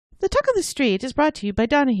The Talk of the Street is brought to you by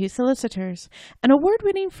Donahue Solicitors, an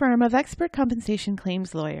award-winning firm of expert compensation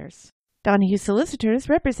claims lawyers. Donahue Solicitors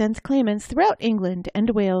represents claimants throughout England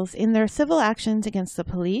and Wales in their civil actions against the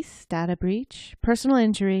police, data breach, personal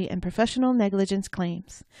injury, and professional negligence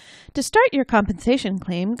claims. To start your compensation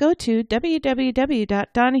claim, go to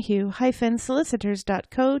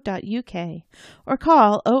www.donahue-solicitors.co.uk or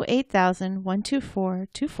call 08000 124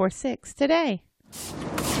 246 today.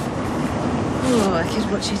 Oh, I could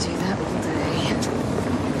watch you do that all day.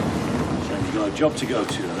 Shame you got a job to go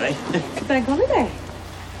to, eh? Bank holiday.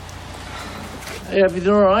 Hey,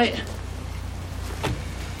 everything all right?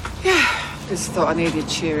 Yeah, just thought I needed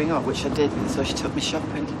cheering up, which I did, so she took me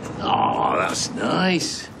shopping. Oh, that's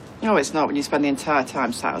nice. No, it's not when you spend the entire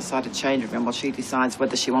time sat outside a changing room while she decides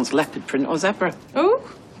whether she wants leopard print or zebra. Oh,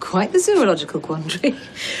 quite the zoological quandary.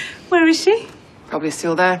 Where is she? Probably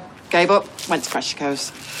still there. Gave up, went to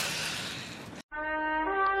Freshco's.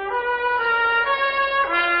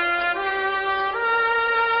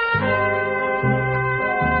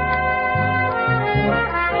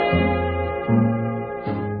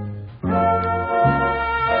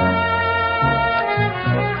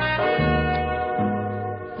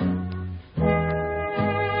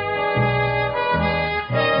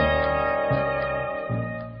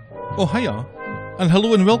 Oh, hiya, and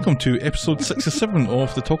hello and welcome to episode 67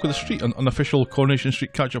 of The Talk of the Street, an unofficial Coronation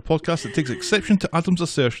Street catch-up podcast that takes exception to Adam's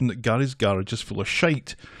assertion that Gary's garage is full of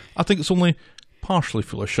shite. I think it's only partially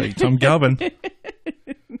full of shite. I'm Gavin.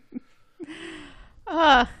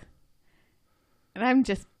 And I'm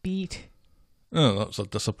just beat. Oh, that's a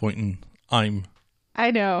disappointing I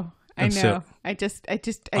know. Insert I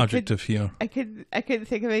adjective here. I couldn't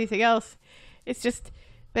think of anything else. It's just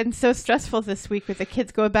been so stressful this week with the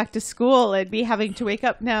kids going back to school and me having to wake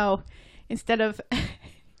up now instead of at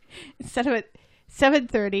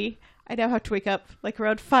 7:30. I now have to wake up like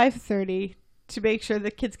around 5:30 to make sure the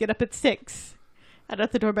kids get up at 6 and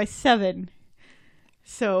out the door by 7.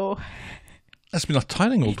 So It's been a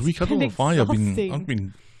tiring old week. I don't know why I've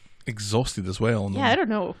been exhausted as well. Yeah, I don't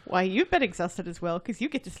know why you've been exhausted as well, because you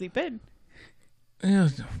get to sleep in. Yeah,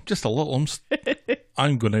 just a little.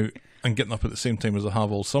 I'm going out and getting up at the same time as I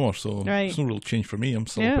have all summer, so It's no real change for me. I'm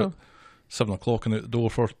still up at 7 o'clock and out the door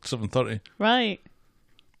for 7:30. Right.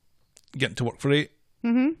 Getting to work for 8.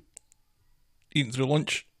 Mm-hmm. Eating through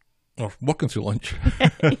lunch. Or working through lunch.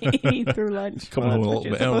 Eating through lunch. Coming home a little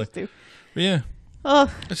bit early. But yeah.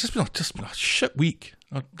 Oh. It's just been a shit week.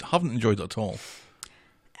 I haven't enjoyed it at all.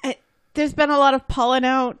 There's been a lot of pollen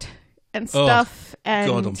out and stuff. And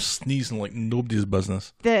God, I'm sneezing like nobody's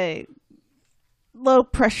business. The low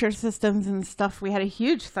pressure systems and stuff. We had a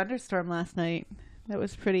huge thunderstorm last night. That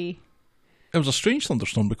was pretty... It was a strange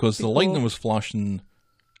thunderstorm because the lightning was flashing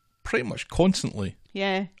pretty much constantly.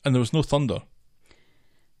 Yeah. And there was no thunder.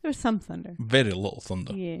 There was some thunder. Very little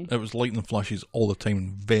thunder. Yeah. It was lightning flashes all the time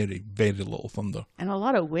and very, very little thunder. And a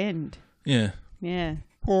lot of wind. Yeah. Yeah.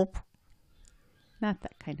 Pop. Not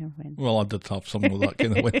that kind of wind. Well, I did have some with that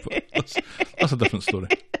kind of wind, but that's a different story.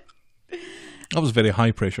 That was very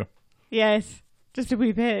high pressure. Yes. Just a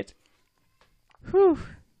wee bit. Whew.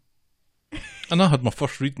 And I had my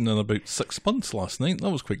first reading in about 6 months last night.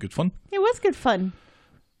 That was quite good fun. It was good fun.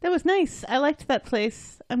 That was nice. I liked that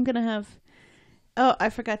place. I'm going to have... Oh,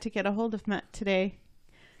 I forgot to get a hold of Matt today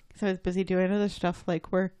because I was busy doing other stuff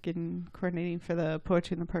like work and coordinating for the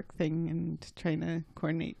Poetry in the Park thing and trying to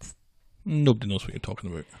coordinate. Nobody knows what you're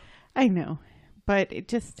talking about. I know, but it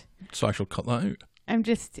just... So I shall cut that out. I'm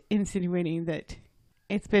just insinuating that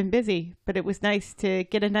it's been busy, but it was nice to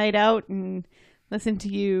get a night out and listen to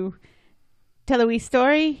you tell a wee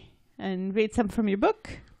story and read some from your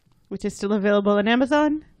book, which is still available on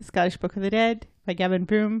Amazon, The Scottish Book of the Dead by Gavin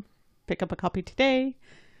Broom. Pick up a copy today.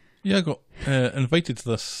 Yeah, I got invited to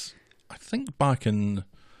this, I think back in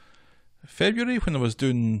February when I was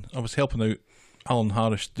helping out Alan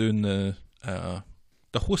Harris doing the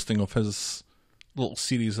hosting of his little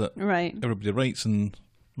series that everybody writes, and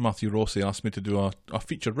Matthew Rossi asked me to do a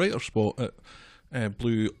featured writer spot at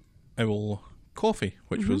Blue Owl Coffee,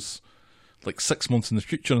 which was like 6 months in the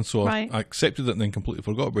future, and so I accepted it and then completely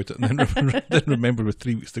forgot about it, and then didn't remember with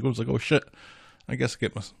 3 weeks to go. I was like, oh shit, I guess I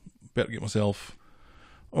better get myself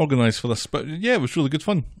organised for this. But yeah, it was really good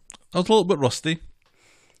fun. I was a little bit rusty.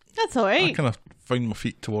 That's all right. I kind of found my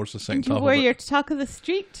feet towards the second half. You wore your Talk of the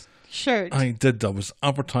Street shirt. I did. I was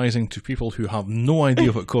advertising to people who have no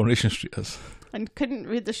idea what Coronation Street is. And couldn't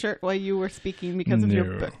read the shirt while you were speaking because of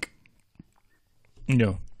your book.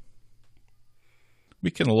 No.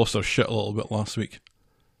 We kind of lost our shit a little bit last week.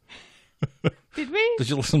 Did we? Did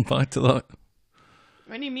you listen back to that?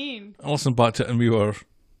 What do you mean? I listened back to it and we were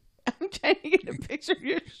I'm trying to get a picture of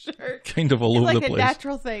your shirt. Kind of all It's over like the a place.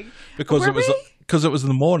 natural thing. Because Were it was in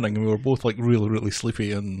the morning and we were both like really, really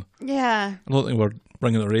sleepy, and Yeah. I don't think we were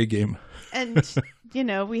bringing our A game. And,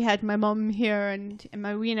 we had my mum here and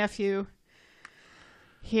my wee nephew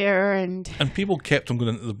here, and And people kept on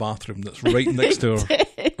going into the bathroom that's right next to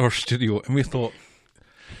our studio, and we thought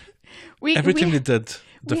every time they did,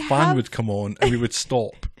 the we fan have- would come on and we would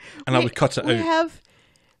stop, and I would cut it out.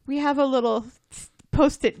 We have a little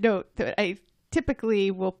post-it note that I typically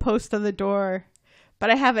will post on the door, but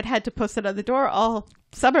I haven't had to post it on the door all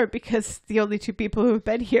summer because the only two people who have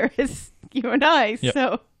been here is you and I. Yep.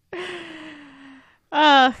 So,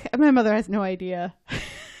 my mother has no idea.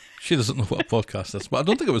 She doesn't know what a podcast is, but I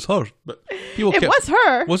don't think it was her. But people It kept, was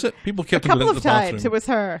her. Was it? People A kept on going couple into of the bathroom. times it was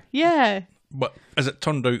her. Yeah. But as it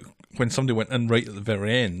turned out, when somebody went in right at the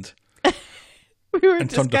very end We were and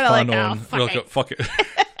just turned the kind of fan like, on, we were like, fuck it.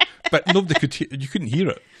 But nobody could you couldn't hear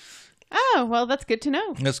it. Oh, well, that's good to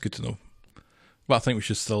know. That's good to know. But I think we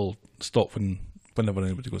should still stop whenever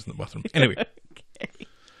anybody goes in the bathroom. Anyway.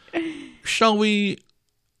 Shall we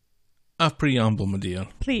have preamble, my dear?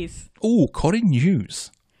 Please. Oh, Corrie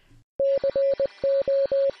News.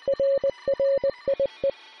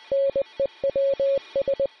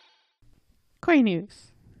 Corrie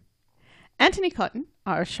News. Anthony Cotton,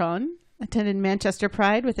 our Sean, attended Manchester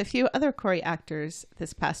Pride with a few other Corrie actors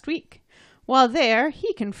this past week. While there,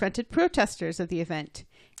 he confronted protesters of the event.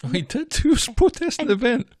 Oh, he did too. Protest the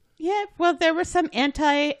event. Yeah, well, there were some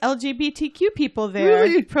anti-LGBTQ people there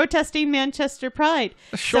Really? protesting Manchester Pride.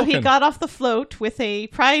 That's So he shocking. got off the float with a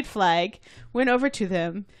pride flag, went over to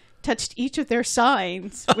them, touched each of their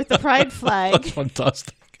signs with the pride That's flag,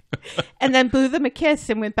 fantastic. and then blew them a kiss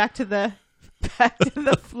and went back to the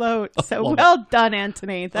float. So love well done,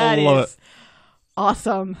 Anthony. That love is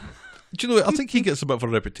awesome. Do you know, I think he gets a bit of a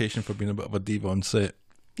reputation for being a bit of a diva on set,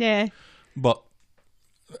 Yeah, but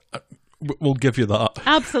we'll give you that.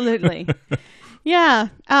 absolutely. Yeah.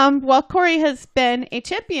 While Corrie has been a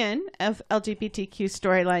champion of LGBTQ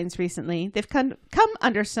storylines recently, they've come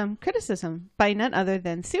under some criticism by none other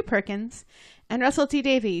than Sue Perkins and Russell T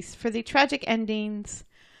Davies for the tragic endings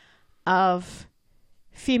of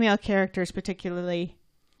female characters, particularly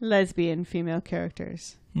lesbian female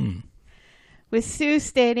characters. With Sue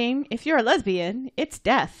stating, if you're a lesbian, it's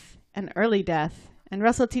death, an early death. And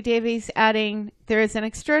Russell T Davies adding, there is an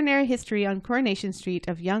extraordinary history on Coronation Street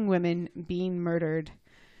of young women being murdered.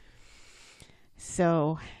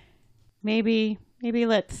 So maybe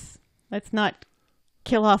let's not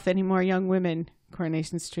kill off any more young women,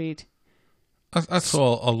 Coronation Street, I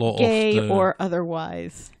saw a lot gay of or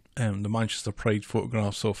otherwise. the Manchester Pride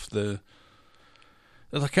photographs of the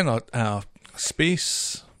kind of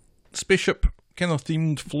spaceship kind of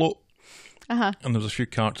themed float, Uh-huh. and there was a few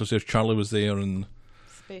characters there. Charlie was there, and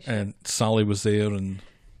Spaceship. Sally was there, and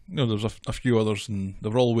there was a few others, and they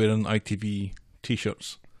were all wearing ITV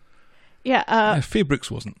t-shirts. Yeah, Faye Brooks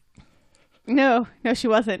wasn't. no, she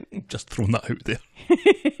wasn't. Just throwing that out there.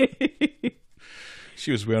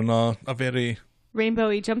 She was wearing a very...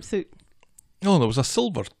 Rainbowy jumpsuit. Oh, there was a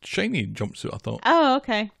silver, shiny jumpsuit, I thought. Oh,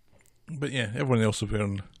 okay. But yeah, everyone else was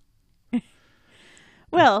wearing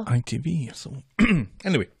Well, ITV, so...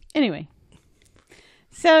 Anyway.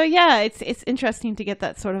 So yeah, it's interesting to get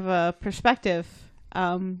that sort of a perspective,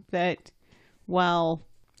 that while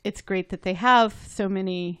it's great that they have so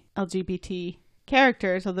many LGBT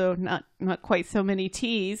characters, although not quite so many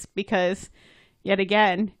T's, because yet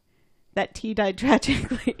again, that T died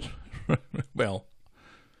tragically. Well,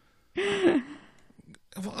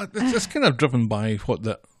 it's kind of driven by what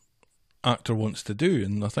the actor wants to do,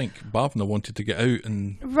 and I think Bhavna wanted to get out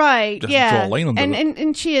and Right. just Yeah. draw a line under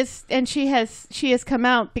it. And she has come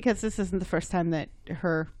out, because this isn't the first time that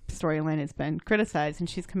her storyline has been criticized, and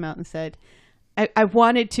she's come out and said, I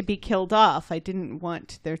wanted to be killed off. I didn't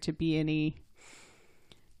want there to be any,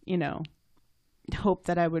 hope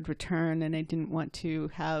that I would return, and I didn't want to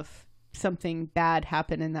have something bad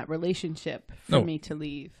happen in that relationship for No. me to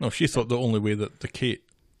leave. No, she thought the only way that the Kate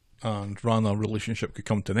and Rana relationship could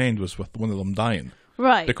come to an end was with one of them dying,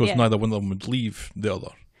 Right. because yeah. neither one of them would leave the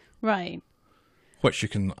other, Right. which you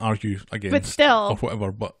can argue against still- or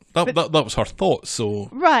whatever, but that was her thought, so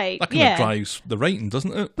Right. that kind yeah. of drives the writing,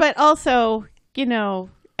 doesn't it? But also,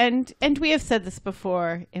 and we have said this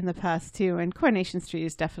before in the past too, and Coronation Street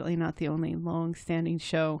is definitely not the only long-standing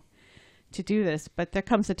show to do this, but there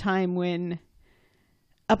comes a time when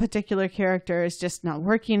a particular character is just not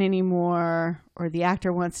working anymore, or the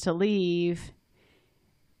actor wants to leave,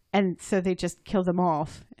 and so they just kill them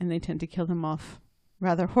off, and they tend to kill them off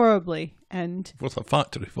rather horribly. And With a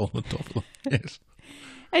factory falling on top of them. Yes.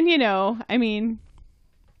 I mean,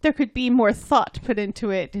 there could be more thought put into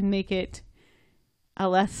it and make it a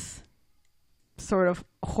less sort of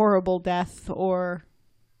horrible death, or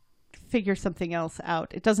figure something else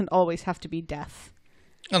out. It doesn't always have to be death.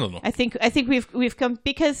 I don't know. I think we've come,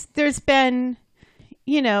 because there's been,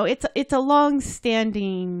 it's a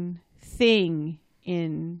long-standing thing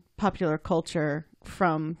in popular culture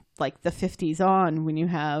from like the 50s on, when you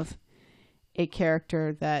have a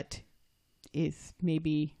character that is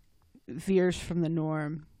maybe veers from the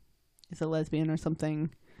norm, is a lesbian or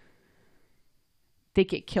something. They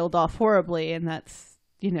get killed off horribly, and that's,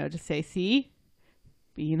 to say, see,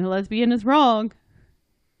 being a lesbian is wrong.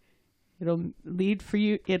 It'll lead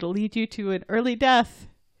you to an early death.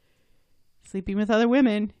 Sleeping with other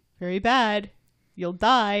women, very bad. You'll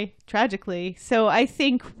die tragically. So I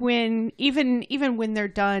think when even when they're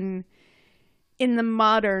done in the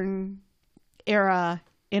modern era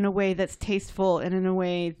in a way that's tasteful and in a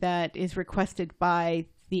way that is requested by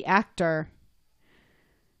the actor,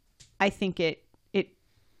 I think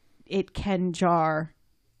it can jar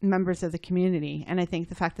members of the community. And I think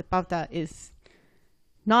the fact that Bhavda is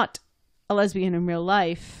not a lesbian in real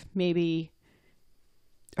life, maybe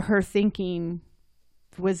her thinking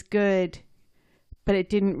was good, but it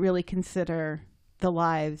didn't really consider the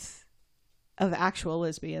lives of actual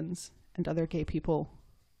lesbians and other gay people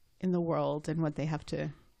in the world and what they have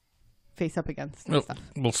to face up against and stuff.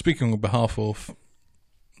 Well, speaking on behalf of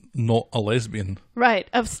not a lesbian. Right,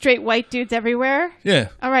 of straight white dudes everywhere? Yeah.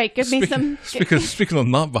 All right, give me some... Speaking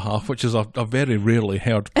on that behalf, which is a very rarely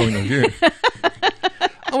heard point of view,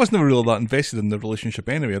 I was never really that invested in the relationship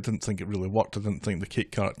anyway. I didn't think it really worked. I didn't think the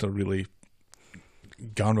Kate character really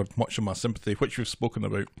garnered much of my sympathy, which we've spoken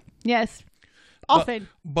about. Yes, often.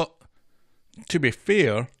 But to be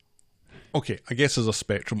fair, okay, I guess there's a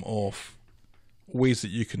spectrum of ways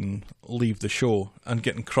that you can leave the show, and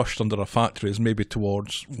getting crushed under a factory is maybe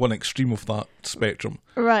towards one extreme of that spectrum.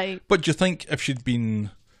 Right. But do you think if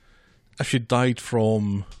she'd died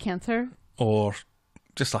from cancer or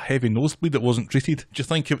just a heavy nosebleed that wasn't treated, do you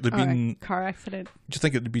think it would have been a car accident? Do you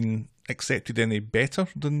think it would have been accepted any better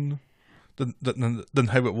than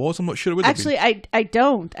how it was? I'm not sure it would have been. Actually, I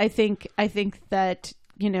don't. I think that,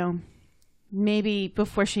 maybe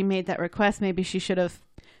before she made that request, maybe she should have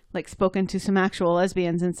spoken to some actual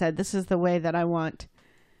lesbians and said, this is the way that I want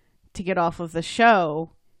to get off of the show.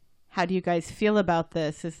 How do you guys feel about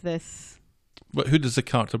this? Is this... But who does the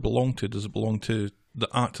character belong to? Does it belong to the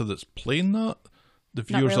actor that's playing that? The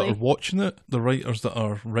viewers that are watching it? The writers that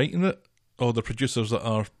are writing it? Or the producers that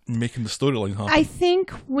are making the storyline happen? I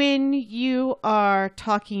think when you are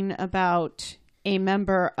talking about a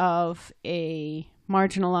member of a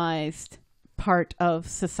marginalized part of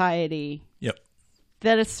society... Yep.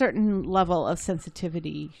 That a certain level of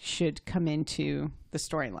sensitivity should come into the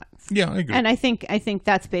storylines. Yeah, I agree. And I think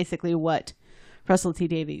that's basically what Russell T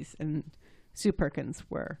Davies and Sue Perkins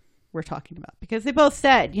were talking about, because they both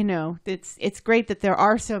said, it's great that there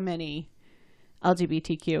are so many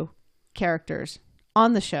LGBTQ characters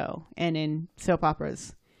on the show and in soap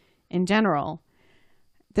operas in general.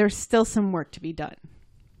 There's still some work to be done,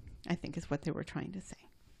 I think, is what they were trying to say.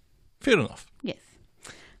 Fair enough. Yes.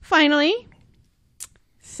 Finally,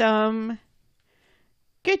 some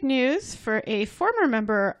good news for a former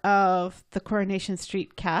member of the Coronation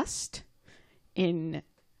Street cast in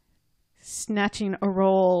snatching a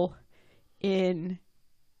role in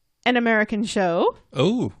An American Show.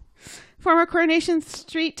 Oh. Former Coronation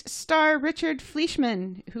Street star Richard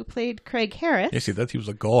Fleischman, who played Craig Harris. Yes, he did. He was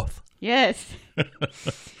a goth. Yes.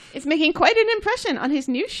 Is making quite an impression on his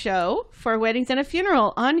new show, For Weddings and a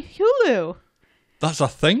Funeral, on Hulu. That's a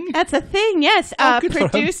thing? That's a thing, yes. Good for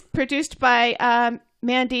him. Produced by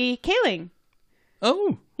Mandy Kaling.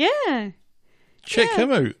 Oh. Yeah. Check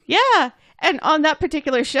him out. Yeah. And on that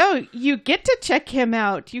particular show, you get to check him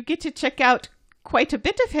out. You get to check out quite a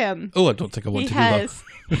bit of him. Oh, I don't think I want to do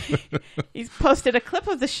that. He's posted a clip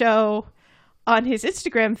of the show on his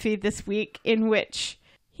Instagram feed this week in which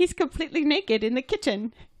he's completely naked in the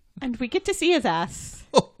kitchen. And we get to see his ass.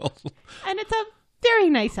 And it's a very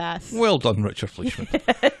nice ass. Well done, Richard Fleischman.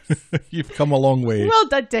 Yes. You've come a long way. Well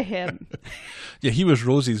done to him. Yeah, he was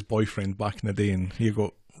Rosie's boyfriend back in the day, and he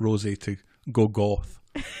got Rosie to go goth.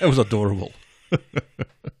 It was adorable.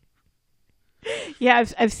 Yeah,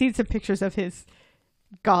 I've seen some pictures of his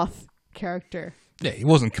goth character. Yeah, he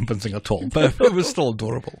wasn't convincing at all, but it was still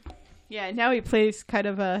adorable. Yeah, now he plays kind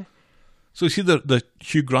of a... So is he the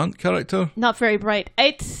Hugh Grant character? Not very bright.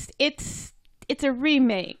 It's a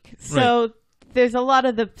remake, so... Right. There's a lot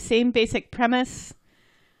of the same basic premise,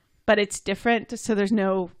 but it's different. So there's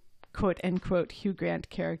no quote-unquote Hugh Grant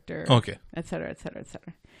character. Okay. Et cetera, et cetera, et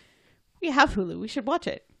cetera. We have Hulu. We should watch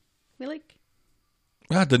it. We like...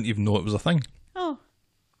 I didn't even know it was a thing. Oh,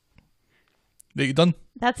 There you done?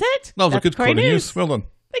 that's it? That was a That's good Corey Corey news. Well done.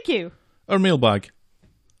 Thank you. Our mailbag.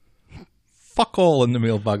 Fuck all in the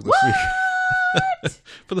mailbag this week.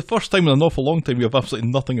 For the first time in an awful long time, we have absolutely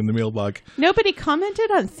nothing in the mailbag. Nobody commented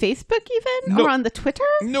on Facebook even? No. Or on the Twitter?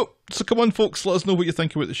 Nope. So come on, folks, let us know what you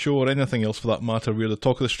think about the show or anything else for that matter. We're the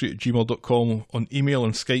talkofthestreet@gmail.com on email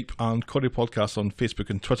and Skype, and Corey Podcast on Facebook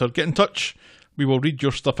and Twitter. Get in touch. We will read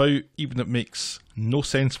your stuff out, even if it makes no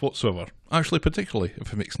sense whatsoever. Actually, particularly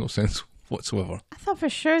if it makes no sense whatsoever. I thought for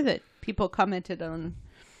sure that people commented on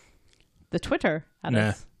the Twitter at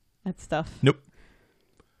us. At stuff. Nope.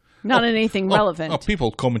 Not anything relevant.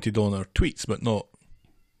 People commented on our tweets, but not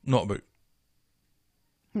about,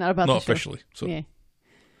 Not about not the show. officially. So, Yeah.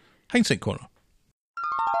 Hindsight Corner.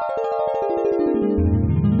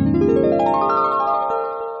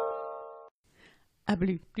 A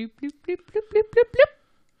bloop, bloop, bloop, bloop, bloop, bloop, bloop,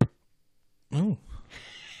 bloop.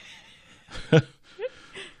 Oh.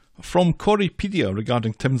 From Coreypedia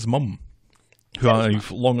regarding Tim's mum, who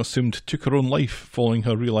I've long assumed took her own life following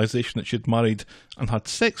her realisation that she'd married and had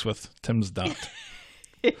sex with Tim's dad.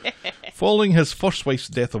 Following his first wife's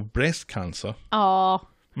death of breast cancer, Aw.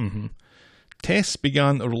 Tess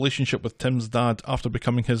began a relationship with Tim's dad after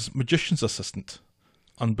becoming his magician's assistant.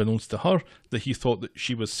 Unbeknownst to her, that he thought that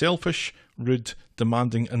she was selfish, rude,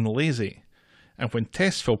 demanding and lazy. And when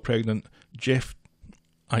Tess fell pregnant, Jeff,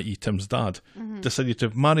 i.e. Tim's dad, decided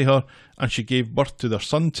to marry her, and she gave birth to their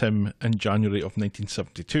son Tim in January of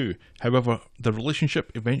 1972. However, the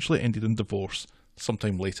relationship eventually ended in divorce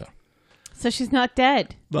sometime later. So she's not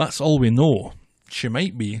dead. That's all we know. She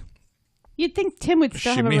might be. You'd think Tim would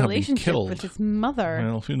still She have a may have been relationship killed. with his mother.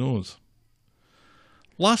 Well, who knows?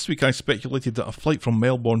 Last week I speculated that a flight from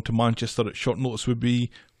Melbourne to Manchester at short notice would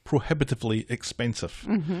be prohibitively expensive.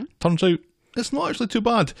 Turns out it's not actually too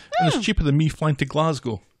bad, and it's cheaper than me flying to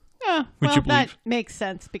Glasgow. Yeah, Would well, you that believe? makes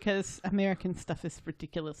sense because American stuff is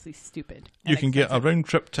ridiculously stupid. You can get a round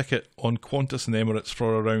trip ticket on Qantas and Emirates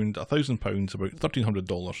for around £1,000, about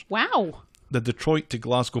 $1,300. Wow. The Detroit to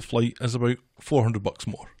Glasgow flight is about $400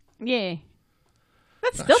 more. Yeah.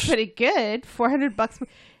 That's still pretty good. $400.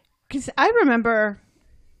 Because I remember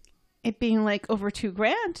it being like over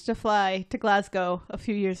 $2,000 to fly to Glasgow a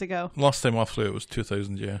few years ago. Last time I flew it was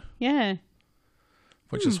 2,000, yeah. Yeah.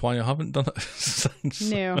 Which is why I haven't done it since.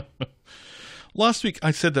 No. Last week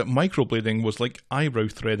I said that microblading was like eyebrow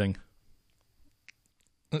threading.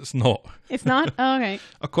 It's not. It's not? Oh, okay.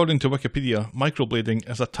 According to Wikipedia, microblading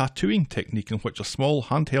is a tattooing technique in which a small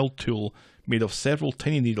handheld tool made of several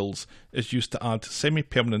tiny needles is used to add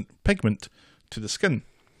semi-permanent pigment to the skin.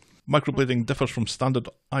 Microblading differs from standard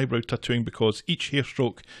eyebrow tattooing because each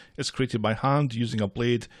hairstroke is created by hand using a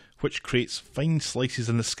blade which creates fine slices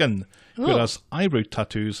in the skin, whereas eyebrow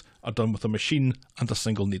tattoos are done with a machine and a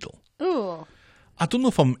single needle. Ooh. I don't know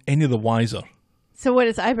if I'm any the wiser. So what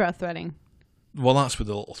is eyebrow threading? Well, that's with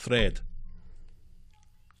the little thread.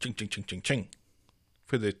 Ching, ching, ching, ching, ching.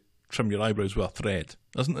 Where they trim your eyebrows with a thread,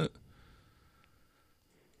 isn't it?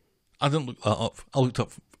 I didn't look that up. I looked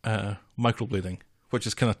up microblading, which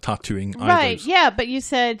is kind of tattooing eyebrows. Right, yeah, but you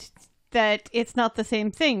said that it's not the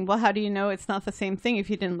same thing. Well, how do you know it's not the same thing if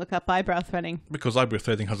you didn't look up eyebrow threading? Because eyebrow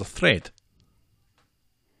threading has a thread.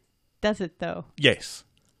 Does it, though? Yes.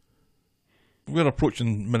 We're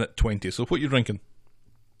approaching minute 20, so what are you drinking?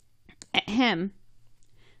 Ahem.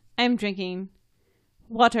 I'm drinking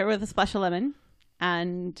water with a splash of lemon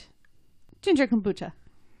and ginger kombucha.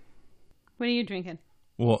 What are you drinking?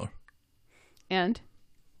 Water. And?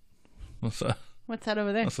 What's that? What's that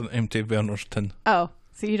over there? That's an empty Werner's tin. Oh,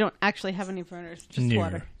 so you don't actually have any burners, just No,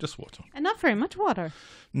 water. just water. And not very much water.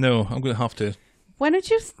 No, I'm going to have to Why don't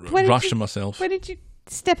you ration myself. Why did you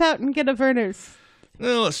step out and get a Verner's?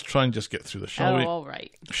 Well, let's try and just get through this, shall we? all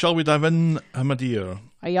right. Shall we dive in, my dear?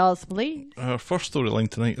 Are y'all's please? Our first storyline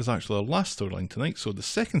tonight is actually our last storyline tonight, so the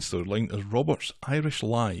second storyline is Robert's Irish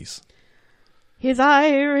Lies. His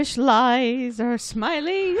Irish lies are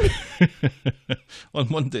smiling. On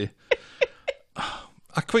Monday.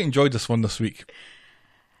 I quite enjoyed this one this week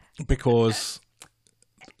because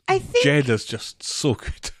I think Jed is just so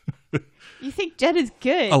good. you think Jed is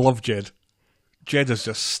good. I love Jed. Jed is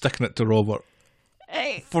just sticking it to Robert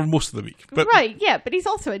for most of the week. But, right, yeah, but he's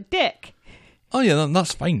also a dick. Oh yeah,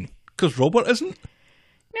 that's fine. Because Robert isn't.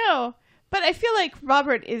 No, but I feel like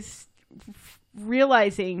Robert is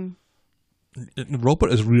realizing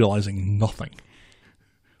Robert is realising nothing.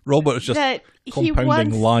 Robert is just that he compounding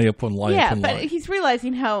wants, lie upon lie yeah, upon but lie. he's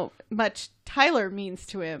realizing how much Tyler means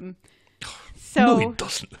to him. So No, he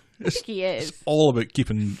doesn't. I think he is. It's all about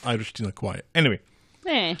keeping Irish Tina quiet. Anyway,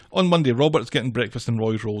 On Monday, Robert is getting breakfast in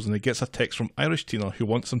Roy's Rolls and he gets a text from Irish Tina who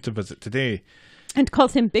wants him to visit today. And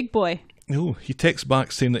calls him Big Boy. No, he texts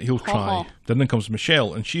back saying that he'll try. Then comes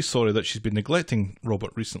Michelle and she's sorry that she's been neglecting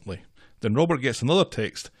Robert recently. Then Robert gets another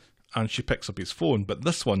text and she picks up his phone, but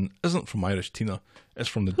this one isn't from Irish Tina, it's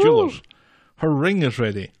from the jewellers. Her ring is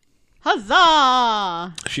ready.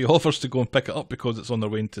 Huzzah! She offers to go and pick it up because it's on their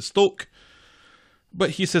way into Stoke,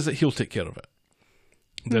 but he says that he'll take care of it.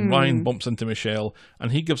 Then Ryan bumps into Michelle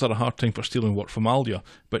and he gives her a hard time for stealing work from Alia,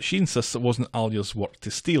 but she insists it wasn't Alia's work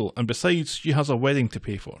to steal, and besides, she has a wedding to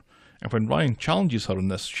pay for. And when Ryan challenges her on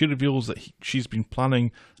this, she reveals that she's been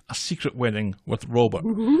planning a secret wedding with Robert.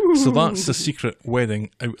 So that's the secret wedding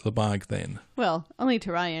out of the bag then. Well, only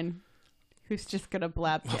to Ryan, who's just going to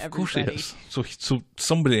blab to everybody. Of course he is. So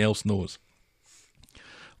somebody else knows.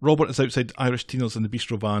 Robert is outside Irish Tina's in the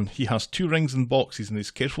bistro van. He has 2 rings in boxes and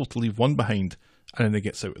he's careful to leave one behind, and then he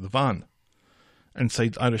gets out of the van.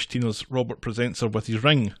 Inside Irish Tina's, Robert presents her with his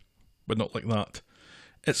ring, but not like that.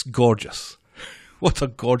 It's gorgeous. What a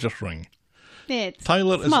gorgeous ring. It's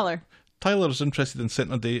Tyler smaller. Tyler is interested in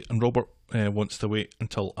setting a date, and Robert wants to wait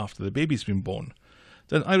until after the baby's been born.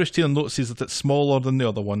 Then Irish Tina notices that it's smaller than the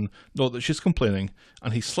other one, not that she's complaining,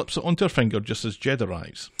 and he slips it onto her finger just as Jed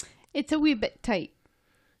arrives. It's a wee bit tight.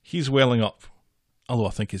 He's welling up, although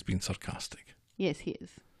I think he's being sarcastic. Yes, he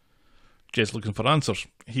is. Jed's looking for answers.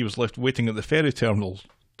 He was left waiting at the ferry terminal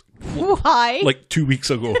Why? like 2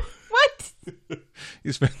 weeks ago. What?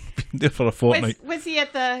 He's been there for a fortnight. Was he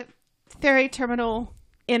at the ferry terminal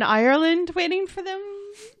in Ireland waiting for them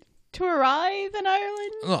to arrive in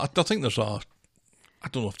Ireland? No, I think there's I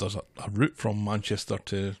don't know if there's a route from Manchester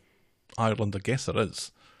to Ireland. I guess there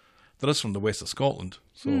is. There is from the west of Scotland.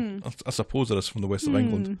 So I suppose there is from the west of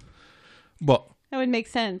England. But That would make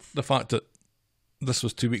sense. the fact that this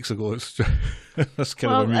was 2 weeks ago, it's just, that's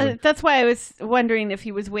kind of amusing. That's why I was wondering if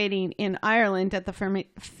he was waiting in Ireland at the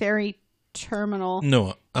ferry terminal.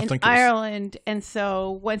 No, I in think it was, Ireland, and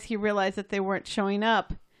so once he realized that they weren't showing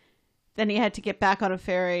up, then he had to get back on a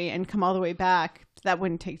ferry and come all the way back. That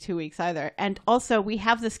wouldn't take 2 weeks either. And also, we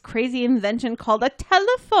have this crazy invention called a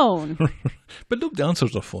telephone. but nobody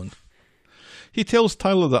answers their phone. He tells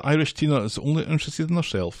Tyler that Irish Tina is only interested in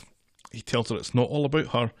herself. He tells her it's not all about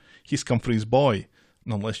her. He's come for his boy.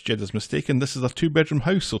 And unless Jed is mistaken, this is a 2-bedroom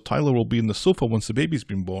house, so Tyler will be in the sofa once the baby's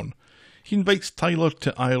been born. He invites Tyler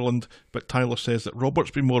to Ireland, but Tyler says that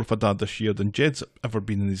Robert's been more of a dad this year than Jed's ever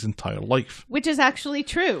been in his entire life. Which is actually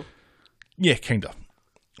true. Yeah, kind of.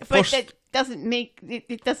 But that doesn't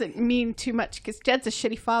it doesn't mean too much, because Jed's a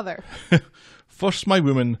shitty father. First my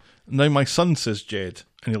woman, now my son, says Jed,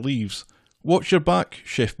 and he leaves. Watch your back,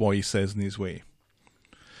 chef boy, he says in his way.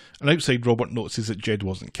 And outside, Robert notices that Jed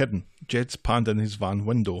wasn't kidding. Jed's panned in his van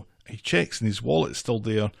window. He checks and his wallet's still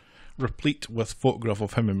there, replete with photograph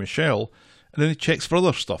of him and Michelle, and then he checks for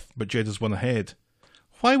other stuff, but Jed has one ahead.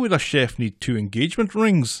 Why would a chef need 2 engagement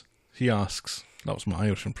rings? He asks. That was my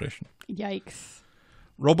Irish impression. Yikes.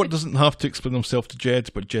 Robert doesn't have to explain himself to Jed,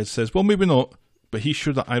 but Jed says, well, maybe not, but he's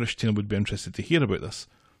sure that Irish Tina would be interested to hear about this.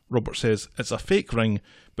 Robert says it's a fake ring,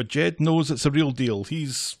 but Jed knows it's a real deal.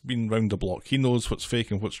 He's been round the block. He knows what's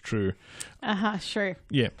fake and what's true. Sure.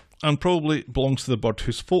 Yeah, and probably belongs to the bird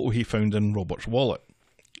whose photo he found in Robert's wallet.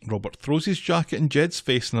 Robert throws his jacket in Jed's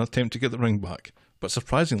face in an attempt to get the ring back, but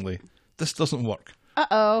surprisingly, this doesn't work.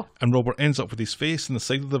 Uh-oh. And Robert ends up with his face in the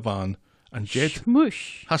side of the van, and Jed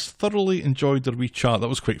Smoosh. has thoroughly enjoyed their wee chat. That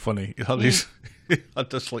was quite funny. He had he had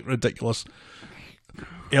this like ridiculous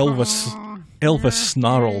Elvis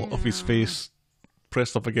snarl of his face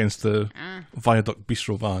pressed up against the Viaduct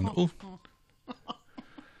Bistro van. Oh,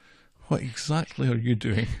 what exactly are you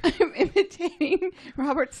doing? I'm imitating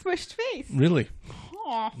Robert's smushed face. Really?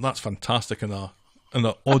 That's fantastic in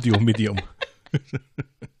an audio medium.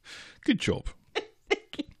 Good job.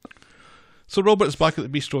 So Robert is back at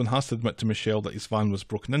the bistro and has to admit to Michelle that his van was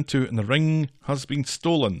broken into and the ring has been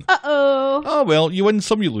stolen. Uh-oh. Oh, well, you win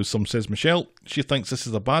some, you lose some, says Michelle. She thinks this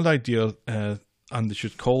is a bad idea and they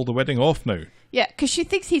should call the wedding off now. Yeah, because she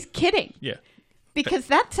thinks he's kidding. Yeah. Because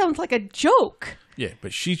that sounds like a joke. Yeah,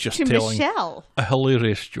 but she's just to telling Michelle. a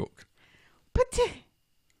hilarious joke. But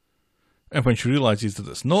And when she realises that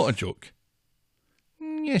it's not a joke,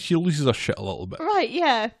 yeah, she loses her shit a little bit. right,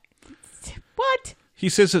 yeah. What? He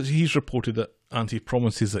says that he's reported it and he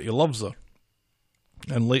promises that he loves her.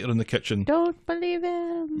 And later in the kitchen, Don't believe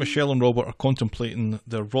him. Michelle and Robert are contemplating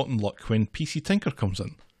their rotten luck when PC Tinker comes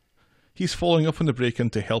in. He's following up on the break-in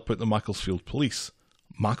to help out the Macclesfield police.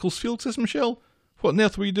 Macclesfield, says Michelle? What on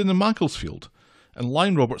earth were you doing in Macclesfield? And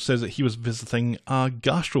Lion Robert says that he was visiting a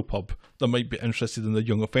gastropub that might be interested in the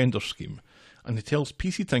young offender scheme. and he tells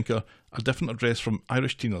PC Tinker a different address from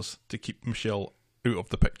Irish Tina's to keep Michelle out of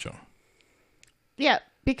the picture. Yeah,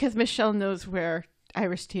 because Michelle knows where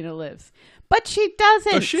Irish Tina lives. But she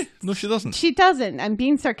doesn't. Does she? No, she doesn't. She doesn't. I'm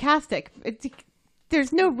being sarcastic.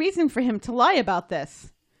 There's no reason for him to lie about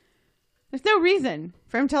this. There's no reason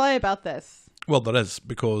for him to lie about this. Well, there is,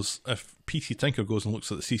 because if PC Tinker goes and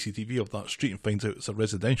looks at the CCTV of that street and finds out it's a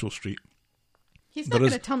residential street, He's not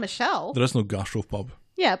going to tell Michelle. there is no gastro pub.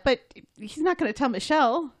 Yeah, but he's not going to tell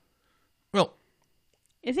Michelle. Well,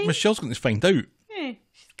 is he? Michelle's going to find out.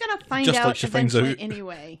 She's going to find Just out like she finds out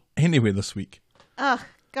anyway. Anyway this week. Ugh,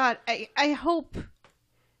 God, I hope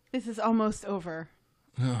this is almost over.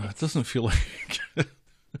 Oh, it doesn't feel like...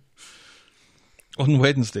 On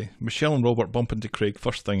Wednesday, Michelle and Robert bump into Craig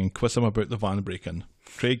first thing and quiz him about the van break-in.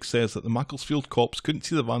 Craig says that the Macclesfield cops couldn't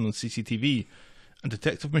see the van on CCTV, and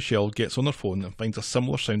Detective Michelle gets on her phone and finds a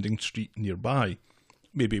similar sounding street nearby.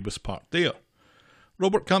 Maybe it was parked there.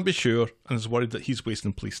 Robert can't be sure and is worried that he's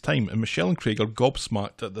wasting police time, and Michelle and Craig are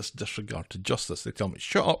gobsmacked at this disregard to justice. They tell him to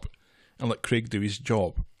shut up and let Craig do his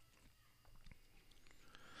job.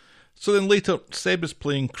 So then later, Seb is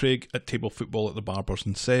playing Craig at table football at the Barbers,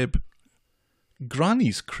 and Seb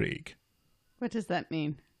grannies Craig. What does that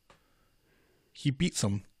mean? He beats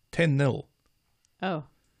him 10-0. Oh.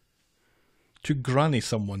 To granny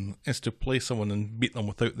someone is to play someone and beat them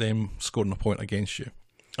without them scoring a point against you.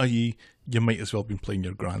 I.e., you might as well have been playing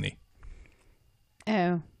your granny.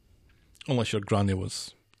 Oh. Unless your granny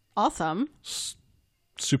was Awesome.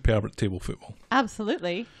 Superb at table football.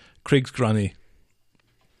 Absolutely. Craig's granny,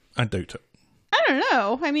 I doubt it. I don't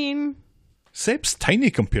know. I mean... Seb's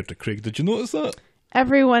tiny compared to Craig. Did you notice that?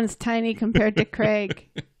 Everyone's tiny compared to Craig.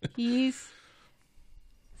 He's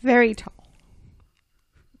very tall.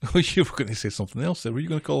 Oh, you were going to say something else there. Were you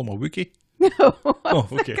going to call him a Wookiee? No, I'm Oh,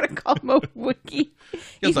 okay. not going to call him a Wookiee.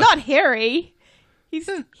 He's that- not hairy. He's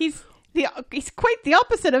quite the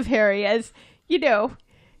opposite of hairy, as you know.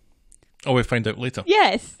 Oh, we'll find out later.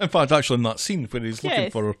 Yes. In fact, actually in that scene where he's looking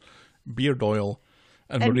Yes. for beard oil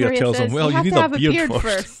and And Maria tells him, says, well, you have need to a have beard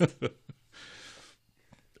first.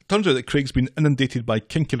 Turns out that Craig's been inundated by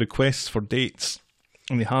kinky requests for dates,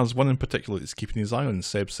 and he has one in particular that's keeping his eye on.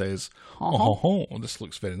 Seb says, oh, this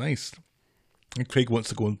looks very nice. And Craig wants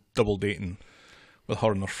to go on double dating with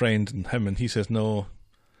her and her friend and him, and he says, no,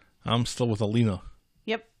 I'm still with Alina.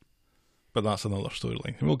 Yep. But that's another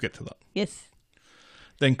storyline, and we'll get to that. Yes.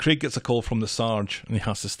 Then Craig gets a call from the Sarge, and he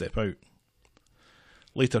has to step out.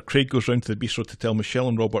 Later, Craig goes round to the bistro to tell Michelle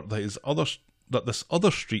and Robert that this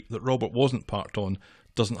other street that Robert wasn't parked on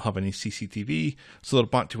doesn't have any CCTV, so they're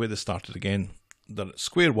back to where they started again. They're at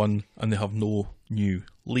square one, and they have no new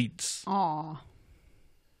leads. Aww.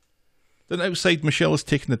 Then outside, Michelle is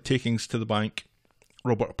taking the takings to the bank.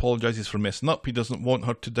 Robert apologises for messing up. He doesn't want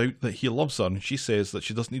her to doubt that he loves her, and she says that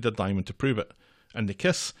she doesn't need a diamond to prove it. And they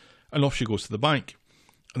kiss, and off she goes to the bank.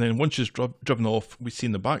 And then once she's driven off, we see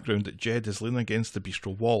in the background that Jed is leaning against the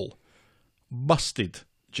bistro wall. Busted,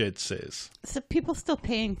 Jed says. So people still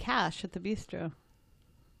pay in cash at the bistro.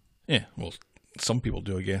 Yeah, well, some people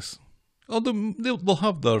do, I guess. Although they'll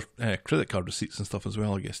have their credit card receipts and stuff as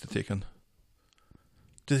well, I guess, to take in.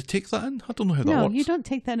 Do they take that in? I don't know how that No, works. you don't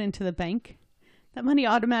take that into the bank. That money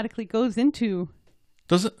automatically goes into...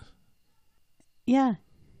 Does it? Yeah.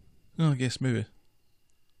 No, I guess maybe.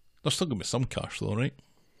 There's still going to be some cash though, right?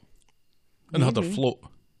 And they had their Maybe. float.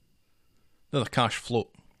 They had a cash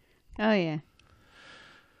float. Oh, yeah.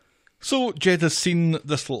 So Jed has seen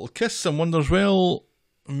this little kiss and wonders, well,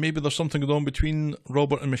 maybe there's something going on between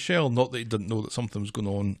Robert and Michelle. Not that he didn't know that something was going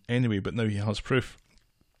on anyway, but now he has proof.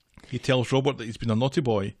 He tells Robert that he's been a naughty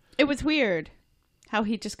boy. It was weird how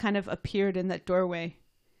he just kind of appeared in that doorway,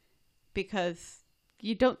 because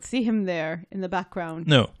you don't see him there in the background.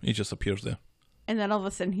 No, he just appears there. And then all of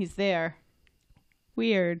a sudden he's there.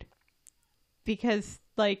 Weird. Because,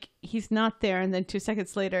 like, he's not there, and then 2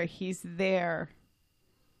 seconds later he's there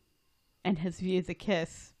and has viewed the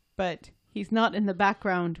kiss. But he's not in the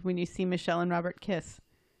background when you see Michelle and Robert kiss.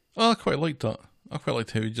 Oh, I quite liked that. I quite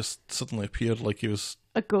liked how he just suddenly appeared like he was...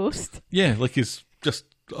 A ghost? Yeah, like he's just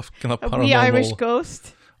a kind of A paranormal... wee Irish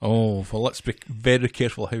ghost? Oh, well, let's be very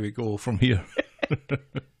careful how we go from here.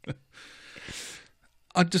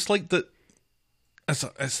 I just like that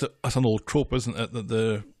it's an old trope, isn't it? That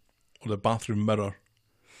the bathroom mirror,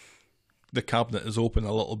 the cabinet is open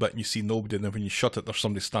a little bit and you see nobody, and then when you shut it, there's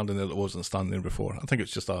somebody standing there that wasn't standing there before. I think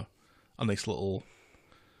it's just a nice little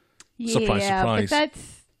surprise. But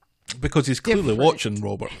that's... Because he's clearly different. watching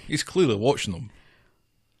Robert. He's clearly watching him.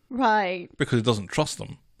 Right. Because he doesn't trust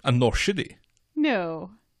them, and nor should he.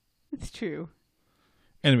 No. It's true.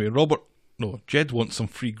 Anyway, Jed wants some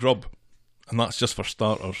free grub, and that's just for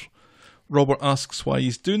starters. Robert asks why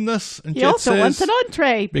he's doing this, and He Jed also says, wants an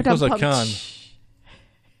entree. because I Ba-dum-bum. can.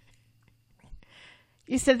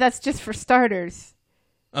 You said that's just for starters.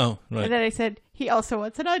 Oh, right. And then I said, he also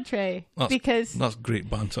wants an entree. Because That's great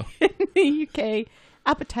banter. in the UK,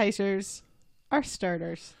 appetizers are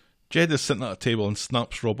starters. Jed is sitting at a table and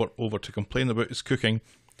snaps Robert over to complain about his cooking.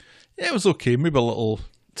 Yeah, it was okay. Maybe a little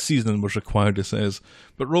seasoning was required, he says.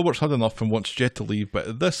 But Robert's had enough and wants Jed to leave. But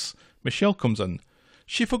at this, Michelle comes in.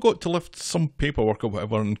 She forgot to lift some paperwork or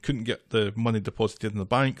whatever and couldn't get the money deposited in the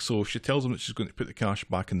bank, so she tells him that she's going to put the cash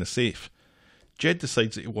back in the safe. Jed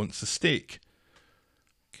decides that he wants the steak.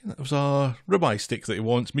 It was a ribeye steak that he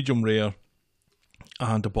wants, medium rare,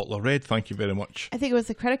 and a bottle of red, thank you very much. I think it was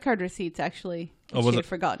the credit card receipts, actually. Oh, Which was she it? had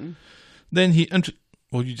forgotten. Then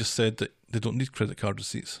well, you just said that they don't need credit card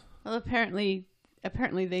receipts. Well, apparently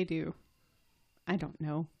they do. I don't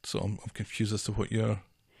know. So I'm confused as to what you're...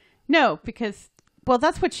 No, because, well,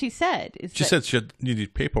 that's what she said. She said she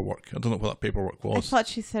needed paperwork. I don't know what that paperwork I was. thought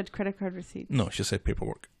she said credit card receipts. No, she said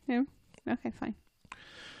paperwork. Yeah. Okay, fine.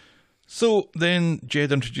 So then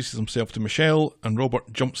Jed introduces himself to Michelle, and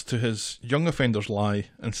Robert jumps to his young offender's lie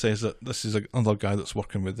and says that this is another guy that's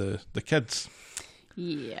working with the kids.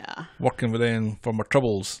 Yeah. Working with them for my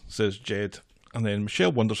troubles, says Jed. And then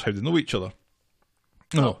Michelle wonders how they know each other.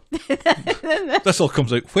 No. This all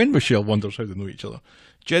comes out when Michelle wonders how they know each other.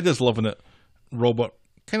 Jed is loving it. Robert,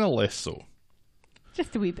 kind of less so.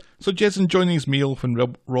 Just a wee bit. So Jed's enjoying his meal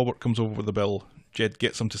when Robert comes over with the bill. Jed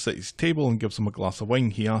gets him to sit at his table and gives him a glass of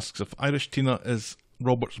wine. He asks if Irish Tina is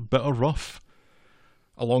Robert's bitter rough.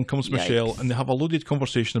 Along comes Michelle, and they have a loaded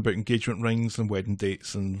conversation about engagement rings and wedding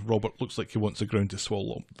dates, and Robert looks like he wants the ground to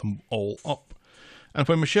swallow them all up. And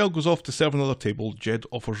when Michelle goes off to serve another table, Jed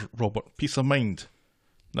offers Robert peace of mind.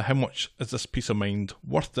 Now, how much is this peace of mind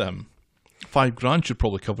worth to him? $5,000 should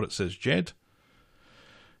probably cover it, says Jed.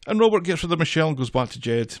 And Robert gets rid of Michelle and goes back to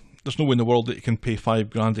Jed. There's no way in the world that he can pay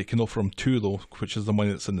 $5,000. He can offer him $2,000 though, which is the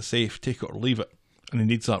money that's in the safe. Take it or leave it. And he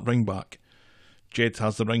needs that ring back. Jed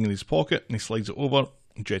has the ring in his pocket and he slides it over.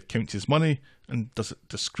 Jed counts his money and does it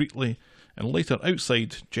discreetly. And later,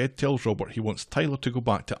 outside, Jed tells Robert he wants Tyler to go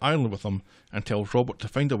back to Ireland with him and tells Robert to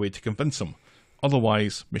find a way to convince him.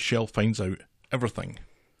 Otherwise, Michelle finds out everything.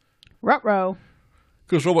 Ruh-roh.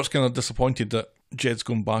 Because Robert's kind of disappointed that Jed's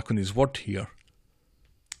going back on his word here.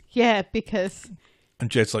 Yeah, because And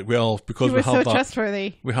Jed's like, well, he because was so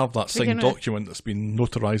trustworthy. we have that signed gonna- document that's been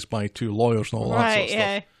notarized by 2 lawyers and all that sort Right, of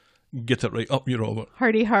yeah. stuff. Get it right up you, Robert.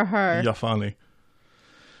 Hardy har har. Yeah, fanny.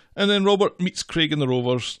 And then Robert meets Craig in the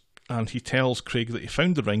Rovers, and he tells Craig that he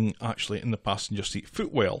found the ring actually in the passenger seat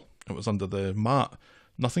footwell. It was under the mat.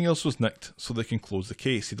 Nothing else was nicked, so they can close the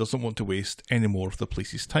case. He doesn't want to waste any more of the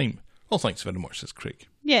police's time. Well, thanks very much, says Craig.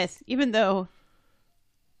 Yes, even though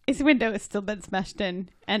his window has still been smashed in,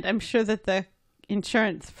 and I'm sure that the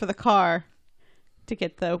insurance for the car to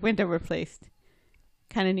get the window replaced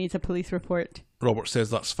kind of needs a police report. Robert says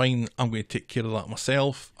that's fine. I'm going to take care of that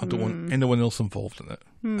myself. I don't want anyone else involved in it.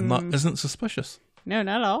 And that isn't suspicious. No,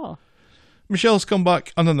 not at all. Michelle's come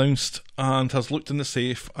back unannounced and has looked in the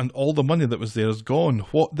safe, and all the money that was there is gone.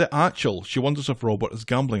 What the actual? She wonders if Robert is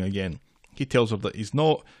gambling again. He tells her that he's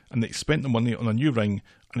not, and that he spent the money on a new ring,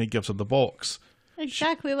 and he gives her the box.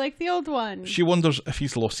 Exactly like the old one. She wonders if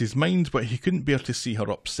he's lost his mind, but he couldn't bear to see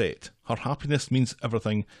her upset. Her happiness means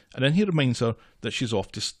everything, and then he reminds her that he's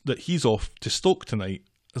off to Stoke tonight.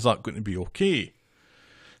 Is that going to be okay?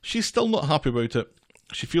 She's still not happy about it.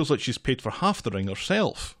 She feels like she's paid for half the ring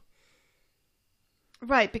herself.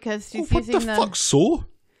 Right, because she's What using the fuck so?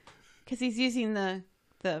 Because he's using the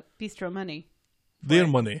bistro money. Their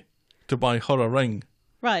money to buy her a ring.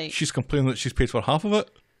 Right. She's complaining that she's paid for half of it.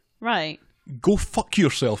 Right. Go fuck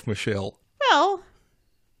yourself, Michelle. Well,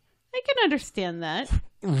 I can understand that.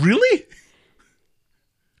 Really?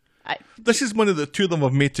 This is money that the 2 of them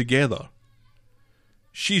have made together.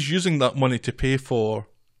 She's using that money to pay for,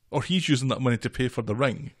 or he's using that money to pay for the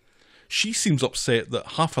ring. She seems upset that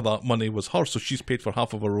half of that money was hers, so she's paid for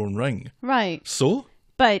half of her own ring. Right. So?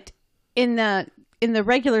 But in the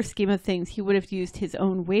regular scheme of things, he would have used his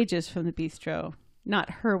own wages from the bistro, not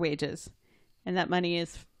her wages. And that money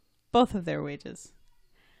is both of their wages.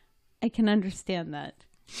 I can understand that.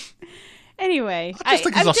 Anyway, I just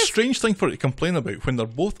think it's a strange thing for her to complain about when they're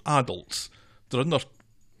both adults, they're in their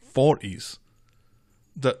 40s,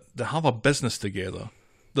 that they have a business together,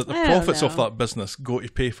 that the profits of that business go to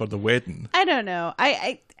pay for the wedding. I don't know.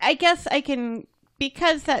 I guess I can,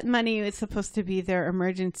 because that money is supposed to be their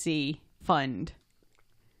emergency fund.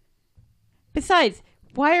 Besides,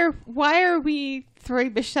 why are we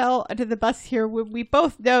throwing Michelle under the bus here when we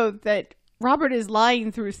both know that Robert is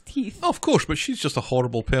lying through his teeth. Of course, but she's just a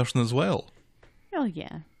horrible person as well. Oh,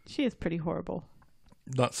 yeah. She is pretty horrible.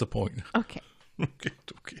 That's the point. Okay.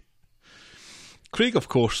 Okay. Craig, of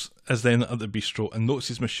course, is then at the bistro and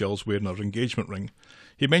notices Michelle's wearing her engagement ring.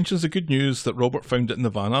 He mentions the good news that Robert found it in the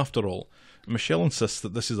van after all. Michelle insists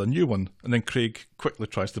that this is a new one, and then Craig quickly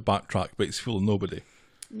tries to backtrack, but he's fooling nobody.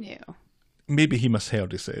 No. Maybe he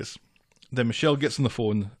misheard, he says. Then Michelle gets on the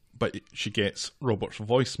phone, but she gets Robert's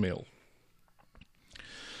voicemail.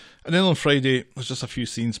 And then on Friday, there's just a few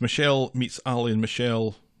scenes. Michelle meets Ali and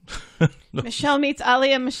Michelle. Michelle meets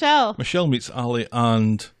Ali and Michelle. Michelle meets Ali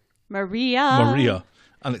and Maria.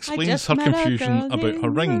 And I explains just her met a confusion girl about her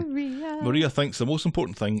named ring. Maria. Maria thinks the most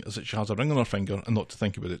important thing is that she has a ring on her finger and not to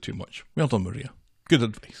think about it too much. Well done, Maria. Good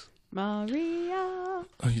advice. Maria.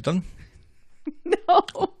 Are you done? No.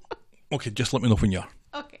 Okay, just let me know when you are.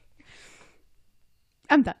 Okay.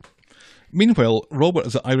 I'm done. Meanwhile, Robert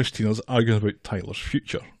is at Irish Tina's arguing about Tyler's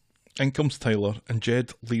future. In comes Tyler, and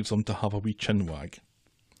Jed leaves them to have a wee chin wag.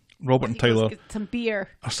 Robert and He goes Tyler get some beer.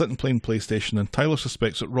 are sitting playing PlayStation, and Tyler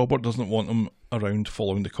suspects that Robert doesn't want him around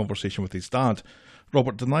following the conversation with his dad.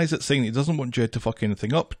 Robert denies it, saying he doesn't want Jed to fuck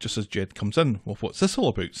anything up, just as Jed comes in. Well, what's this all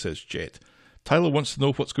about, says Jed. Tyler wants to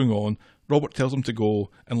know what's going on. Robert tells him to go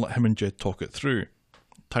and let him and Jed talk it through.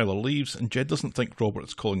 Tyler leaves, and Jed doesn't think Robert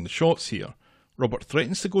is calling the shots here. Robert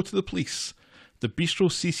threatens to go to the police. The bistro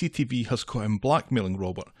CCTV has caught him blackmailing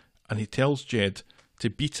Robert, and he tells Jed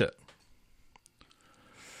to beat it.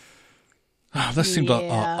 This seemed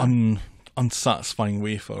an unsatisfying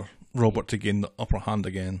way for Robert to gain the upper hand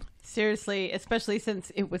again. Seriously, especially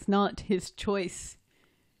since it was not his choice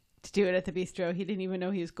to do it at the bistro. He didn't even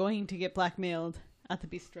know he was going to get blackmailed at the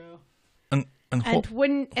bistro. And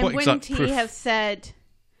wouldn't exact he proof? have said,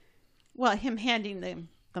 well, him handing them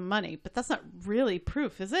the money, but that's not really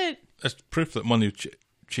proof, is it? It's proof that money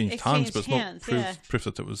changed hands, but it's hands, not proof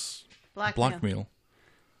that it was Blackmail. blackmail.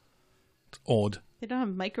 It's odd. They don't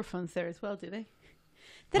have microphones there as well, do they?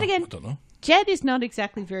 Then I again, don't know. Jed is not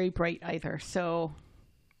exactly very bright either, so...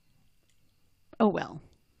 Oh well.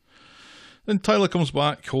 Then Tyler comes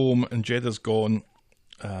back home and Jed is gone.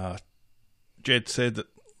 Jed said that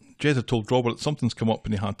Jed had told Robert that something's come up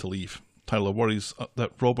and he had to leave. Tyler worries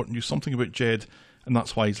that Robert knew something about Jed and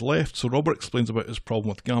that's why he's left. So Robert explains about his problem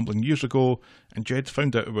with gambling years ago and Jed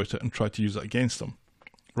found out about it and tried to use it against him.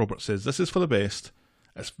 Robert says this is for the best.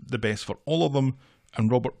 It's the best for all of them. And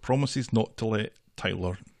Robert promises not to let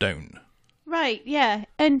Tyler down. Right, yeah.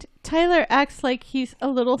 And Tyler acts like he's a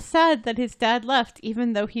little sad that his dad left,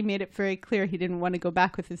 even though he made it very clear he didn't want to go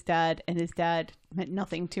back with his dad, and his dad meant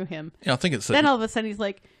nothing to him. Yeah, I think it's... Then all of a sudden he's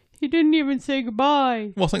like, he didn't even say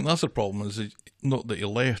goodbye. Well, I think that's the problem, is not that he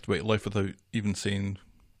left, but he left without even saying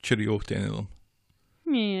cheerio to any of them.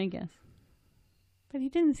 Yeah, I guess. But he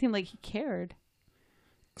didn't seem like he cared.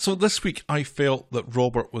 So this week I felt that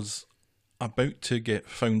Robert was about to get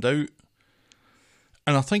found out.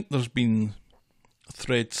 And I think there's been a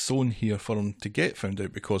thread sewn here for him to get found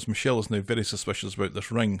out because Michelle is now very suspicious about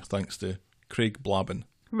this ring thanks to Craig blabbing.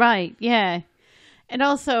 Right, yeah. And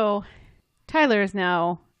also, Tyler is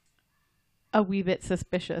now a wee bit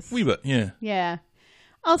suspicious. Wee bit, yeah. Yeah.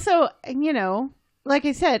 Also, you know, like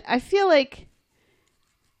I said, I feel like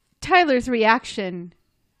Tyler's reaction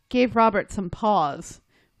gave Robert some pause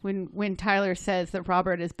when Tyler says that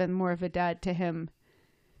Robert has been more of a dad to him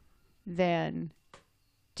than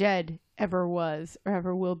Jed ever was or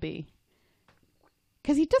ever will be.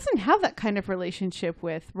 Because he doesn't have that kind of relationship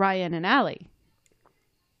with Ryan and Allie.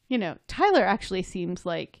 You know, Tyler actually seems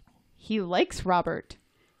like he likes Robert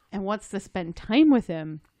and wants to spend time with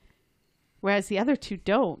him, whereas the other two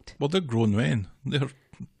don't. Well, they're grown men. They're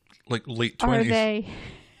like late 20s. Are they?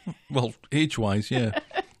 Well, age-wise, yeah.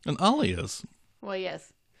 And Allie is. Well,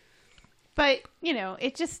 yes. But, you know,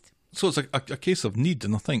 it just... So it's a case of need,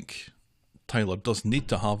 and I think Tyler does need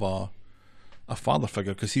to have a father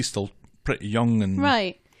figure because he's still pretty young and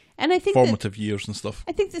right. And I think formative years and stuff.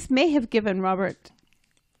 I think this may have given Robert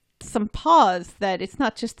some pause that it's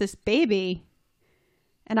not just this baby,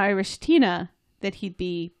 an Irish Tina, that he'd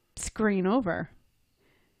be screwing over.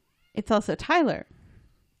 It's also Tyler.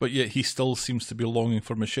 But yet he still seems to be longing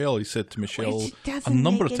for Michelle. He said to Michelle Which a doesn't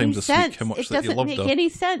number make of any times this sense. week how much it that he doesn't loved make her. any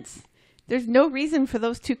sense. There's no reason for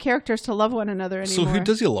those two characters to love one another anymore. So who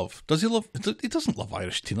does he love? Does he love... He doesn't love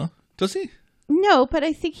Irish Tina, does he? No, but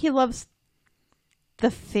I think he loves the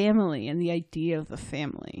family and the idea of the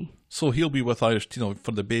family. So he'll be with Irish Tina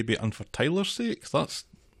for the baby and for Tyler's sake? That's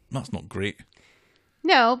not great.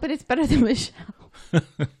 No, but it's better than Michelle.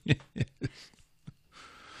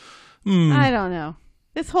 I don't know.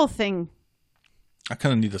 This whole thing... I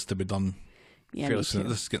kind of need this to be done. Yeah, fairly me soon. too.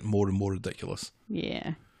 This is getting more and more ridiculous.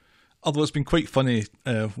 Yeah. Although it's been quite funny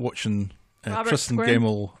watching Robert Tristan Squirm.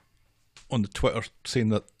 Gemmell on the Twitter saying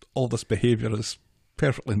that all this behaviour is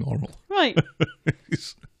perfectly normal. Right.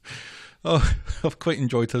 I've quite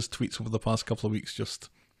enjoyed his tweets over the past couple of weeks, just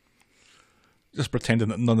pretending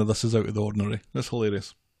that none of this is out of the ordinary. It's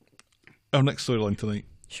hilarious. Our next storyline tonight,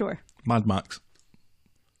 Sure. Mad Max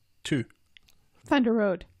 2. Thunder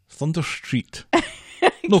Road. Thunder Street.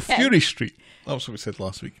 No, Fury Street. That was what we said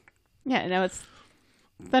last week. Yeah, now it's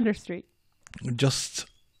Thunder Street. Just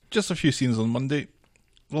a few scenes on Monday.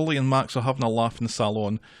 Lily and Max are having a laugh in the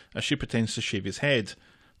salon as she pretends to shave his head.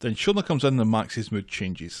 Then Shona comes in and Max's mood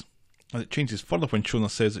changes. And it changes further when Shona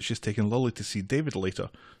says that she's taking Lily to see David later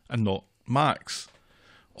and not Max.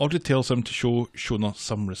 Audrey tells him to show Shona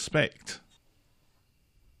some respect.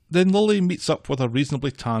 Then Lily meets up with a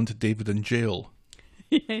reasonably tanned David in jail.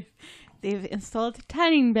 They've installed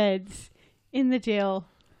tanning beds in the jail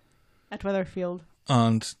at Weatherfield.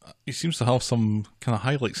 And he seems to have some kind of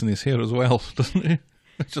highlights in his hair as well, doesn't he?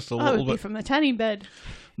 Just a That little would be bit. from the tanning bed.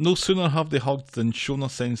 No sooner have they hugged than Shona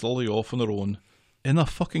sends Lily off on her own, in a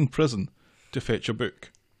fucking prison, to fetch a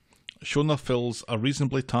book. Shona fills a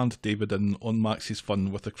reasonably tanned David in on Max's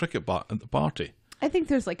fun with a cricket bat at the party. I think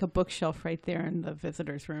there's like a bookshelf right there in the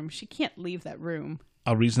visitor's room. She can't leave that room.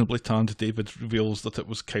 A reasonably tanned David reveals that it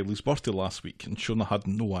was Kylie's birthday last week, and Shona had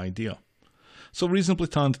no idea. So reasonably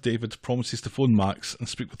tanned David promises to phone Max and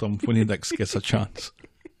speak with him when he next gets a chance.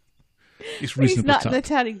 He's He's reasonably not in the tanned.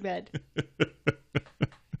 tanning bed.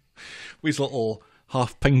 With his little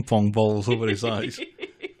half ping pong balls over his eyes.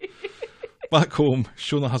 Back home,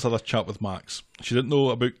 Shona has had a chat with Max. She didn't know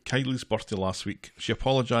about Kylie's birthday last week. She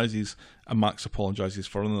apologises, and Max apologises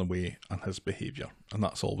for running away and his behaviour. And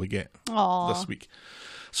that's all we get Aww. this week.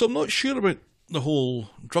 So I'm not sure about the whole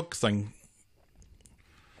drug thing.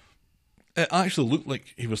 It actually looked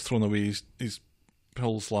like he was throwing away his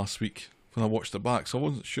pills last week when I watched it back, so I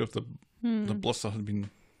wasn't sure if the blister had been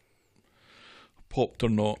popped or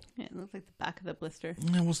not. Yeah, it looks like the back of the blister.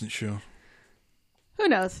 I wasn't sure. Who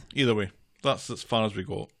knows? Either way, that's as far as we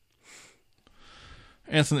got.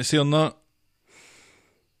 Anything to say on that?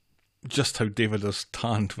 Just how David is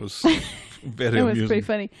tanned was very It was amusing. pretty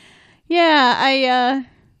funny. Yeah, I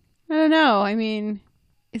don't know. I mean,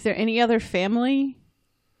 is there any other family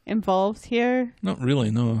involved here? Not really,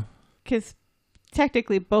 no. Because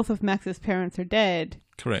technically both of Max's parents are dead.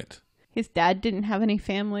 Correct. His dad didn't have any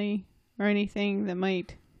family or anything that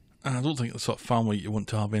might... And I don't think it's the sort of family you want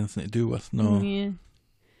to have anything to do with, no. Yeah.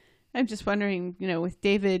 I'm just wondering, with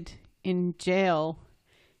David in jail,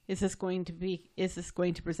 is this going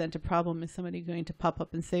to present a problem? Is somebody going to pop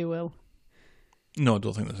up and say, well... No, I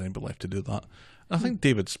don't think there's anybody left to do that. I think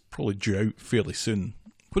David's probably due out fairly soon.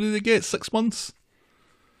 What did he get, 6 months?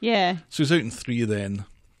 Yeah. So he's out in 3 then.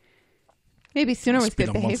 Maybe sooner It's was been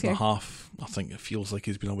good a month behavior. and a half. I think it feels like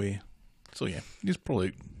he's been away. So yeah, he's probably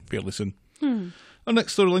out fairly soon. Our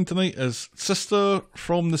next storyline tonight is sister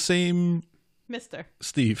from the same Mister.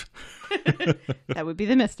 Steve. That would be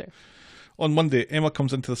the mister. On Monday, Emma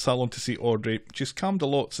comes into the salon to see Audrey. She's calmed a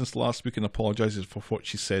lot since last week and apologises for what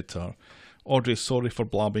she said to her. Audrey is sorry for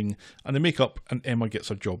blabbing, and they make up and Emma gets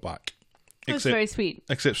her job back. That was very sweet.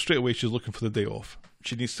 Except straight away she's looking for the day off.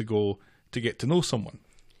 She needs to go to get to know someone.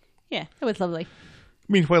 Yeah, that was lovely.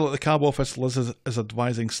 Meanwhile, at the cab office, Liz is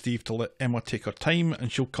advising Steve to let Emma take her time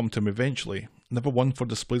and she'll come to him eventually. Never one for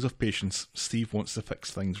displays of patience, Steve wants to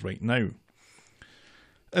fix things right now.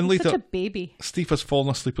 And He's later, such a baby. Steve has fallen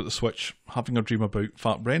asleep at the switch, having a dream about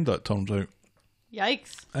Fat Brenda, it turns out.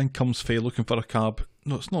 Yikes. In comes Faye looking for a cab.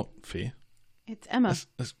 No, it's not Faye. It's Emma.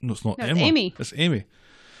 It's not No, it's Emma. Amy. It's Amy.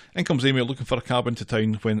 In comes Amy looking for a cab into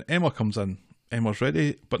town when Emma comes in. Emma's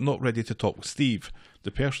ready, but not ready to talk with Steve.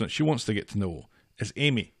 The person that she wants to get to know is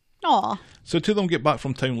Amy. Aw. So two of them get back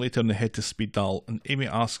from town later and they head to Speed Dial, and Amy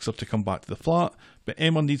asks her to come back to the flat, but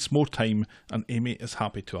Emma needs more time and Amy is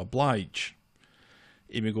happy to oblige.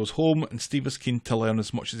 Amy goes home and Steve is keen to learn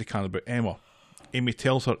as much as he can about Emma. Amy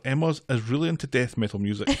tells her Emma is really into death metal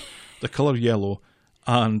music, the colour yellow,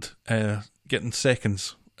 and getting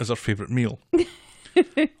seconds is her favourite meal.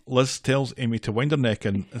 Liz tells Amy to wind her neck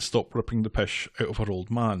in and stop ripping the pish out of her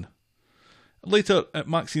old man. Later, at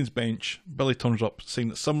Maxine's bench, Billy turns up saying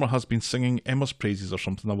that Summer has been singing Emma's praises or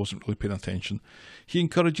something. I wasn't really paying attention. He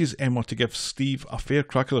encourages Emma to give Steve a fair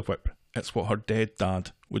crack of the whip. It's what her dead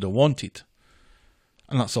dad would have wanted.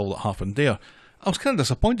 And that's all that happened there. I was kind of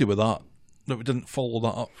disappointed with that we didn't follow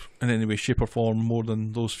that up in any way, shape or form more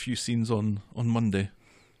than those few scenes on Monday.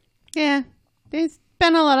 Yeah. There's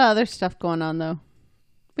been a lot of other stuff going on, though,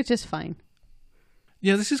 which is fine.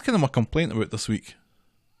 Yeah, this is kind of my complaint about this week.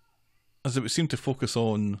 is it would seem to focus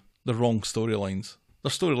on the wrong storylines.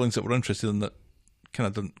 There's storylines that we're interested in that kind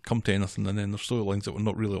of didn't come to anything, and then there's storylines that we're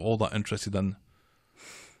not really all that interested in.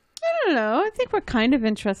 I don't know. I think we're kind of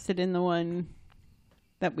interested in the one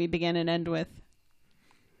that we begin and end with.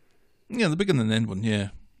 Yeah, the beginning and end one, yeah.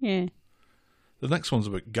 Yeah. The next one's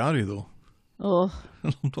about Gary, though. Oh.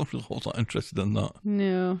 I'm not really all that interested in that.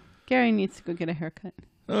 No. Gary needs to go get a haircut.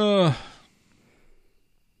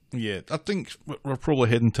 Yeah, I think we're probably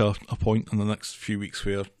heading to a point in the next few weeks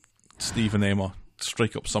where Steve and Emma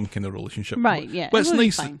strike up some kind of relationship. Right, yeah. But it's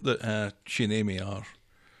nice fine. that she and Amy are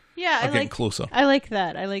I getting like closer. I like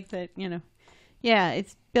that. Yeah,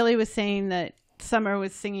 it's Billy was saying that Summer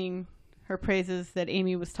was singing her praises, that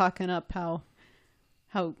Amy was talking up how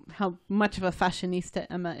much of a fashionista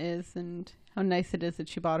Emma is and how nice it is that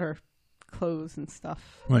she bought her clothes and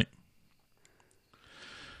stuff. Right.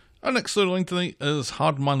 Our next storyline tonight is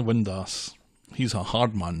Hardman Windass. He's a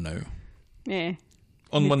hard man now. Yeah.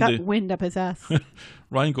 On He's Monday, got wind up his ass.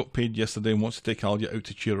 Ryan got paid yesterday and wants to take Alia out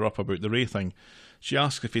to cheer her up about the Ray thing. She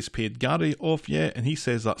asks if he's paid Gary off yet, and he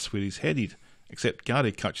says that's where he's headed. Except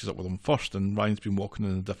Gary catches up with him first, and Ryan's been walking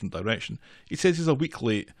in a different direction. He says he's a week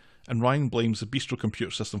late, and Ryan blames the Bistro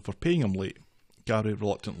computer system for paying him late. Gary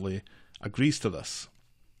reluctantly agrees to this.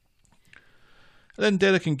 And then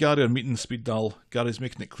Derek and Gary are meeting in speed dial. Gary's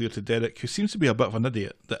making it clear to Derek, who seems to be a bit of an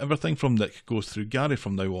idiot, that everything from Nick goes through Gary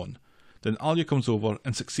from now on. Then Alia comes over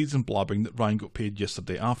and succeeds in blabbing that Ryan got paid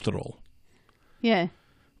yesterday after all. Yeah.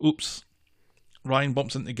 Oops. Ryan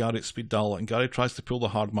bumps into Gary at speed dial, and Gary tries to pull the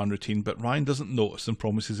hard man routine, but Ryan doesn't notice and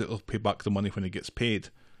promises that he'll pay back the money when he gets paid.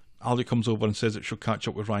 Alia comes over and says that she'll catch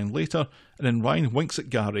up with Ryan later, and then Ryan winks at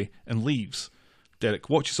Gary and leaves. Derek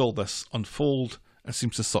watches all this unfold and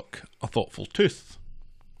seems to suck a thoughtful tooth.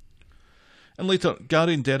 And later,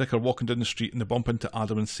 Gary and Derek are walking down the street and they bump into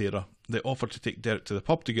Adam and Sarah. They offer to take Derek to the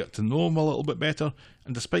pub to get to know him a little bit better,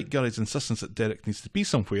 and despite Gary's insistence that Derek needs to be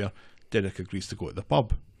somewhere, Derek agrees to go to the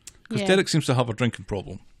pub. Because Derek seems to have a drinking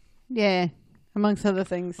problem. Yeah, amongst other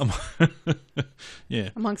things.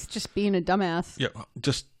 Yeah. Amongst just being a dumbass. Yeah,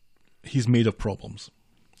 just, he's made of problems.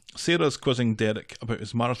 Sarah's quizzing Derek about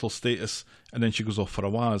his marital status, and then she goes off for a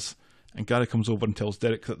waz. And Gary comes over and tells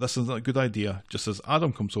Derek that this isn't a good idea, just as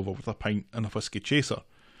Adam comes over with a pint and a whiskey chaser.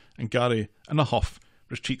 And Gary, in a huff,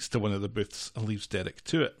 retreats to one of the booths and leaves Derek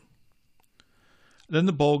to it. And in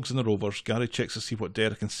the Bogs and the Rovers, Gary checks to see what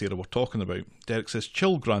Derek and Sarah were talking about. Derek says,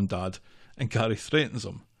 "Chill, Grandad," and Gary threatens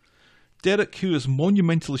him. Derek, who is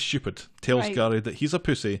monumentally stupid, tells Gary that he's a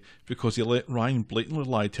pussy because he let Ryan blatantly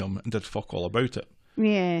lie to him and did fuck all about it.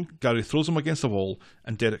 Yeah. Gary throws him against the wall,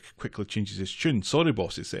 and Derek quickly changes his tune. "Sorry,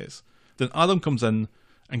 boss," he says. Then Adam comes in,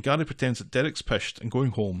 and Gary pretends that Derek's pissed and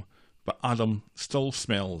going home, but Adam still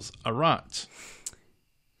smells a rat.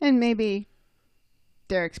 And maybe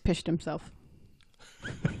Derek's pissed himself.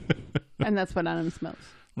 And that's what Adam smells.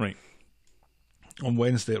 Right. On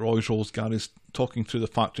Wednesday at Roy's Rolls, Gary's talking through the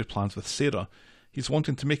factory plans with Sarah. He's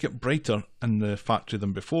wanting to make it brighter in the factory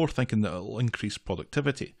than before, thinking that it'll increase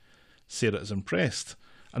productivity. Sarah is impressed,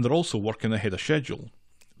 and they're also working ahead of schedule.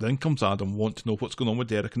 Then comes Adam, wanting to know what's going on with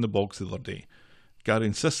Derek in the Bogs the other day. Gary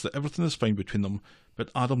insists that everything is fine between them, but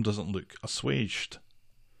Adam doesn't look assuaged.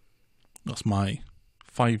 That's my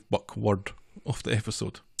 $5 word of the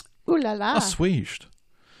episode. Ooh la la. Assuaged.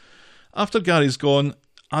 After Gary's gone,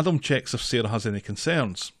 Adam checks if Sarah has any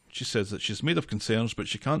concerns. She says that she's made of concerns, but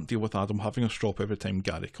she can't deal with Adam having a strop every time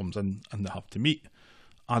Gary comes in and they have to meet.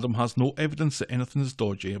 Adam has no evidence that anything is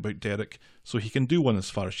dodgy about Derek, so he can do one as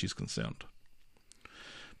far as she's concerned.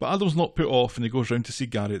 But Adam's not put off, and he goes round to see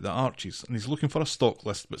Gary at the Archies, and he's looking for a stock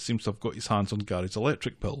list but seems to have got his hands on Gary's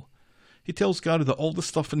electric bill. He tells Gary that all the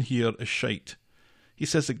stuff in here is shite. He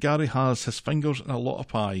says that Gary has his fingers in a lot of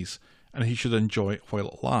pies, and he should enjoy it while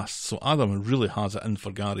it lasts. So Adam really has it in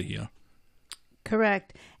for Gary here.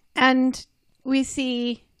 Correct. And we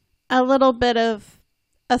see a little bit of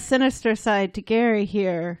a sinister side to Gary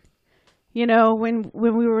here. You know, when we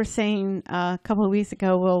were saying a couple of weeks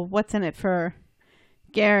ago, well, what's in it for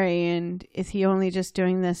Gary, and is he only just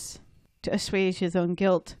doing this to assuage his own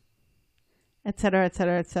guilt, etc.,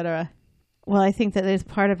 etc., etc. Well, I think that there's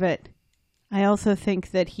part of it. I also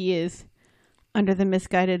think that he is under the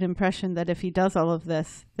misguided impression that if he does all of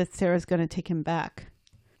this, that Sarah's going to take him back.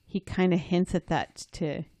 He kind of hints at that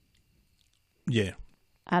to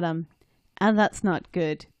Adam, and that's not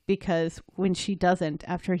good, because when she doesn't,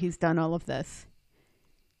 after he's done all of this,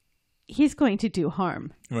 he's going to do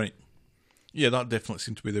harm. Right. Yeah, that definitely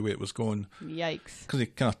seemed to be the way it was going. Yikes. Because he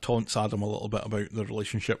kind of taunts Adam a little bit about the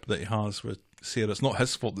relationship that he has with Sarah. It's not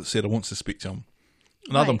his fault that Sarah wants to speak to him.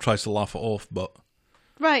 And Adam tries to laugh it off, but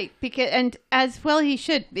Right, and as well he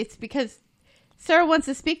should. It's because Sarah wants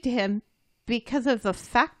to speak to him because of the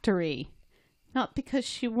factory, not because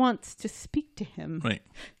she wants to speak to him. Right.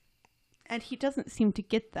 And he doesn't seem to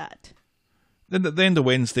get that. Then at the end of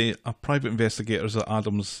Wednesday, a private investigator is at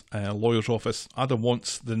Adam's lawyer's office. Adam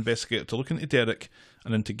wants the investigator to look into Derek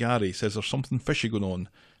and into Gary. Says there's something fishy going on.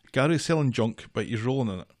 Gary's selling junk, but he's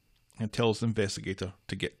rolling in it, and tells the investigator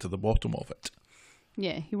to get to the bottom of it.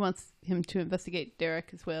 Yeah, he wants him to investigate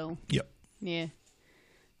Derek as well. Yep. Yeah.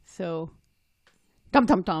 So,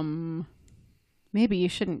 dum. Maybe you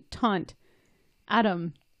shouldn't taunt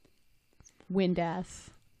Adam, Windass.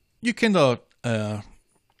 You kind of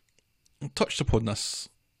touched upon this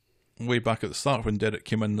way back at the start when Derek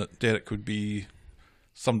came in, that Derek would be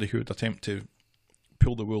somebody who would attempt to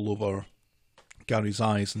pull the wool over Gary's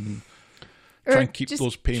eyes and try and keep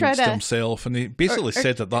those payments to himself. And he basically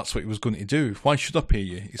said that that's what he was going to do. Why should I pay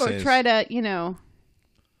you? He says. Try to,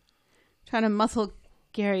 try to muscle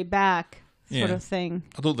Gary back, sort of thing.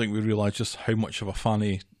 I don't think we realise just how much of a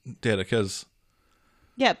fanny Derek is.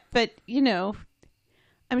 Yeah, but,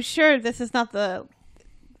 I'm sure this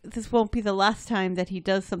won't be the last time that he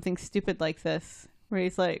does something stupid like this, where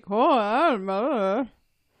he's like, oh, I don't know.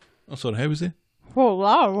 Oh, sorry, how was he?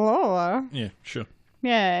 Oh, yeah, sure.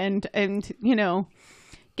 Yeah, and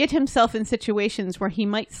get himself in situations where he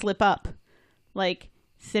might slip up, like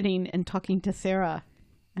sitting and talking to Sarah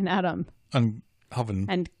and Adam. And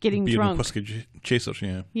getting drunk. And whiskey chasers,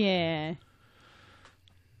 yeah. Yeah.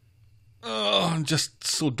 Oh, I'm just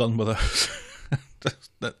so done with it.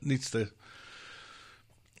 That needs to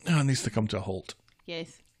come to a halt.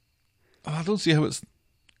 Yes. I don't see how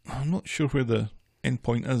I'm not sure where the end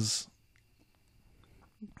point is.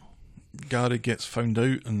 Gary gets found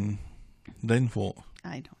out, and then what?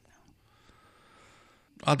 I don't know.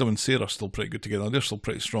 Adam and Sarah are still pretty good together. They're still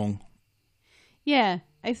pretty strong. Yeah,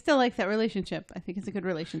 I still like that relationship. I think it's a good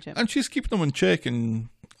relationship. And she's keeping them in check and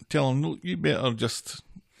telling them, you better just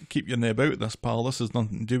keep your neb out of this, pal. This has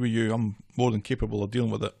nothing to do with you. I'm more than capable of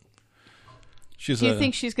dealing with it. Do you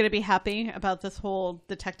think she's going to be happy about this whole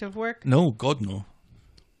detective work? No, God no.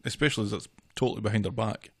 Especially as it's totally behind her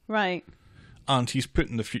back. Right. And he's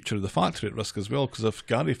putting the future of the factory at risk as well, because if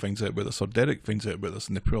Gary finds out about this or Derek finds out about this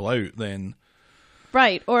and they pull out, then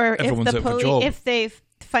right. Or everyone's if the police, if they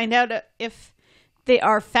find out, if they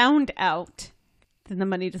are found out, then the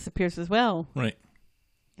money disappears as well. Right.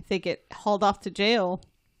 If they get hauled off to jail,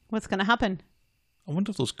 what's going to happen? I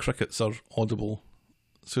wonder if those crickets are audible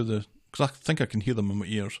through the, because I think I can hear them in my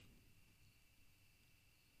ears.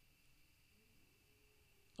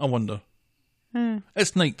 I wonder.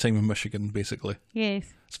 It's night time in Michigan, basically. Yes.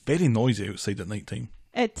 It's very noisy outside at night time.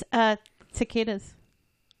 It's cicadas.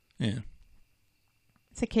 Yeah.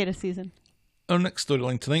 Cicada season. Our next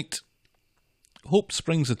storyline tonight, Hope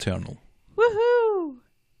Springs Eternal. Woohoo!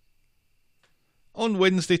 On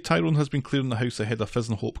Wednesday, Tyrone has been clearing the house ahead of Fizz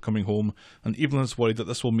and Hope coming home, and Evelyn is worried that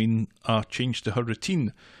this will mean a change to her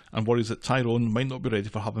routine, and worries that Tyrone might not be ready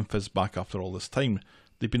for having Fizz back after all this time.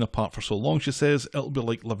 They've been apart for so long, she says, it'll be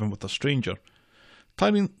like living with a stranger.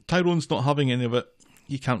 Tyrone's not having any of it.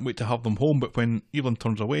 He can't wait to have them home, but when Evelyn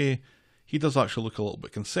turns away, he does actually look a little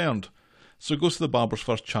bit concerned. So he goes to the barber's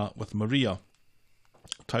first chat with Maria.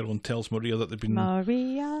 Tyrone tells Maria that they've been...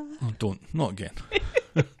 Maria? Oh, not again.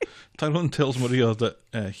 Tyrone tells Maria that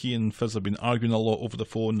he and Fizz have been arguing a lot over the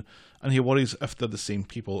phone, and he worries if they're the same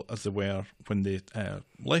people as they were when they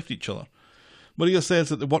left each other. Maria says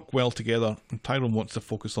that they work well together, and Tyrone wants to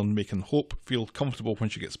focus on making Hope feel comfortable when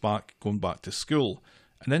she gets back, going back to school.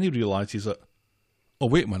 And then he realises that, oh,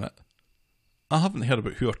 wait a minute, I haven't heard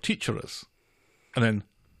about who her teacher is. And then,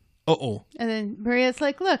 uh-oh. And then Maria's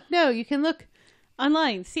like, look, no, you can look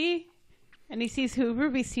online, see? And he sees who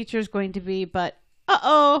Ruby's teacher is going to be, but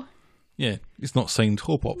uh-oh. Yeah, he's not signed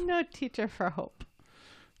Hope up. No teacher for Hope.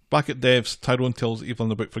 Back at Dev's, Tyrone tells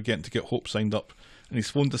Evelyn about forgetting to get Hope signed up, and he's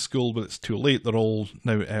phoned the school, but it's too late. They're all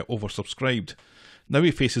now oversubscribed. Now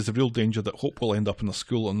he faces the real danger that Hope will end up in a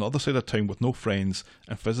school on the other side of town with no friends,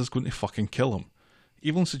 and Fizz is going to fucking kill him.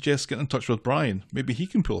 Evelyn suggests getting in touch with Brian. Maybe he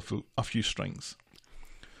can pull a few strings.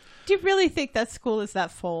 Do you really think that school is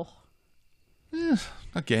that full?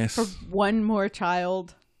 I guess. For one more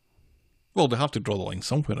child? Well, they have to draw the line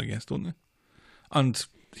somewhere, I guess, don't they? And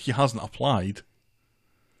he hasn't applied.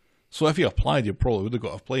 So if he applied, he probably would have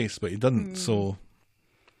got a place, but he didn't. So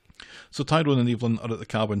Tyrone and Evelyn are at the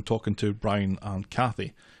cabin talking to Brian and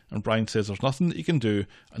Kathy, and Brian says there's nothing that he can do,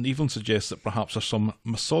 and Evelyn suggests that perhaps there's some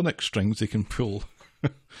Masonic strings they can pull.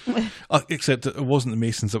 Except that it wasn't the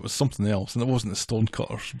Masons, it was something else, and it wasn't the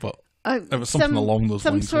Stonecutters, but... It was something along those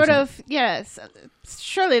some lines. sort wasn't of, yes.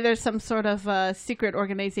 Surely there's some sort of secret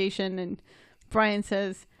organization, and Brian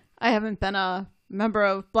says, I haven't been a member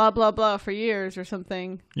of blah, blah, blah for years or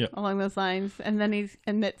something along those lines. And then he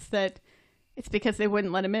admits that it's because they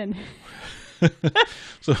wouldn't let him in.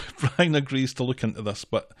 So Brian agrees to look into this,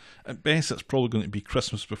 but at best it's probably going to be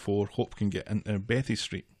Christmas before Hope can get into Bessie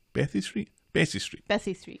Street. Bessie Street.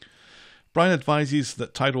 Brian advises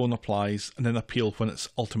that Tyrone applies and then appeal when it's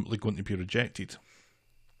ultimately going to be rejected.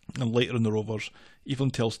 And later in the Rovers,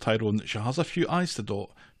 Evelyn tells Tyrone that she has a few I's to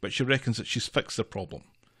dot, but she reckons that she's fixed the problem.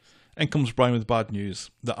 In comes Brian with bad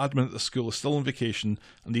news. The admin at the school is still on vacation,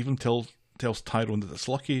 and Evelyn tells Tyrone that it's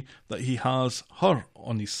lucky that he has her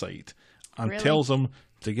on his side, and tells him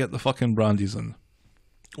to get the fucking brandies in.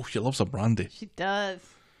 Oh, she loves a brandy. She does.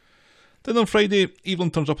 Then on Friday,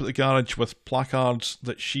 Evelyn turns up at the garage with placards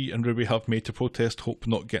that she and Ruby have made to protest Hope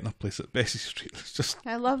not getting a place at Bessie Street. It's just,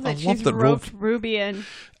 I love that she's roped Ruby in.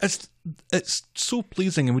 It's so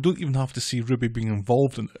pleasing, and we don't even have to see Ruby being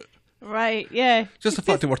involved in it. Right, yeah. Just the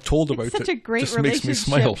fact that we're told about it such a great just makes me relationship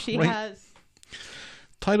smile. she has.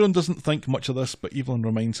 Tyrone doesn't think much of this, but Evelyn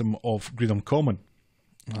reminds him of Greenham Common.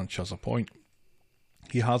 And she has a point.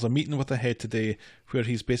 He has a meeting with the head today where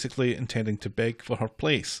he's basically intending to beg for her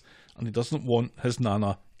place, and he doesn't want his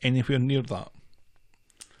Nana anywhere near that.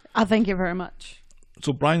 Thank you very much.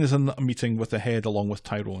 So Brian is in a meeting with the head along with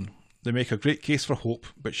Tyrone. They make a great case for Hope,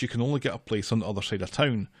 but she can only get a place on the other side of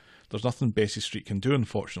town. There's nothing Bessie Street can do,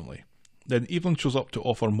 unfortunately. Then Evelyn shows up to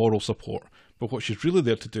offer moral support, but what she's really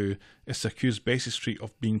there to do is to accuse Bessie Street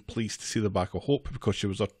of being pleased to see the back of Hope because she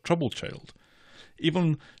was a troubled child.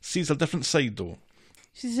 Evelyn sees a different side, though.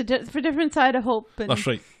 She's a different side of Hope. And that's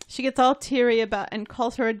right. She gets all teary about and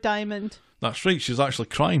calls her a diamond. That's right. She's actually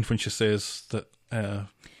crying when she says that Hope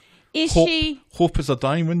is a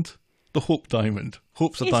diamond. The Hope diamond.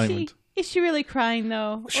 Hope's a diamond. Is she really crying,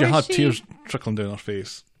 though? She had tears trickling down her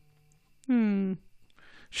face.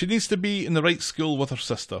 She needs to be in the right school with her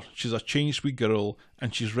sister. She's a changed wee girl,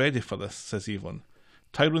 and she's ready for this, says Evelyn.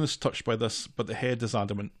 Tyrone is touched by this, but the head is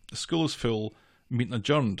adamant. The school is full, meeting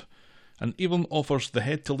adjourned. And Evelyn offers the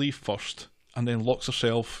head to leave first, and then locks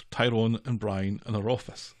herself, Tyrone and Brian in her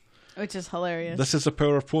office. Which is hilarious. This is the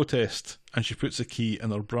power of protest, and she puts the key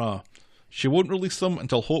in her bra. She won't release them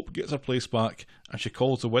until Hope gets her place back, and she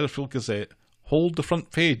calls the Weatherfield Gazette, "Hold the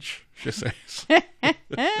front page," she says.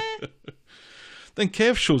 Then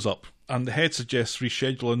Kev shows up, and the head suggests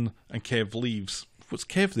rescheduling, and Kev leaves. What's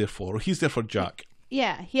Kev there for? He's there for Jack.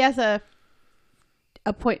 Yeah, he has a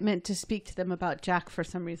appointment to speak to them about Jack for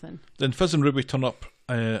some reason. Then Fizz and Ruby turn up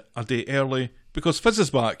a day early, because Fizz is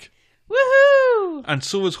back. Woohoo! And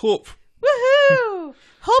so is Hope. Woohoo!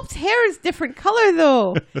 Hope's hair is different colour,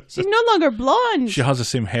 though. She's no longer blonde. She has the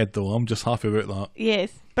same head, though. I'm just happy about that.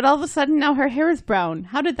 Yes. But all of a sudden, now her hair is brown.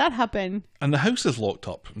 How did that happen? And the house is locked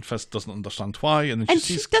up, and Fizz doesn't understand why. And then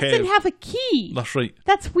she sees doesn't Kev. have a key. That's right.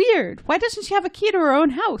 That's weird. Why doesn't she have a key to her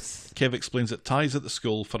own house? Kev explains that Ty's at the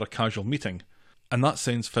school for a casual meeting, and that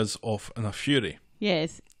sends Fizz off in a fury.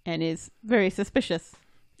 Yes, and is very suspicious.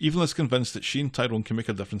 Evelyn is convinced that she and Tyrone can make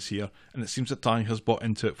a difference here, and it seems that Ty has bought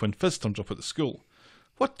into it when Fizz turns up at the school.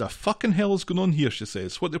 "What the fucking hell is going on here?" she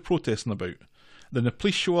says. "What are they protesting about?" Then the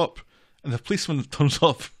police show up, and the policeman that turns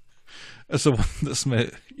up is the one that's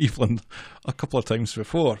met Evelyn a couple of times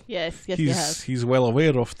before. Yes, he has. He's well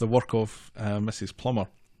aware of the work of Mrs. Plummer.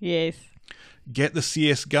 Yes. "Get the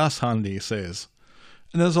CS gas handy," he says.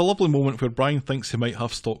 And there's a lovely moment where Brian thinks he might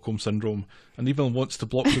have Stockholm Syndrome, and Evelyn wants to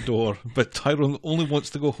block the door, but Tyrone only wants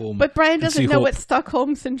to go home. But Brian doesn't know what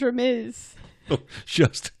Stockholm Syndrome is. Oh, she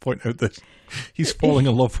has to point out that he's falling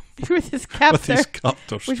in love with his captors.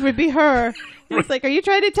 Which would be her. He's like, "Are you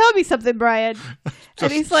trying to tell me something, Brian?"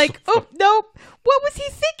 And he's like, "Oh, no. What was he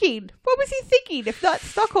thinking? What was he thinking if not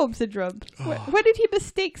Stockholm Syndrome? What did he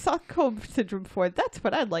mistake Stockholm Syndrome for? That's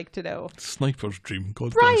what I'd like to know." Sniper's dream.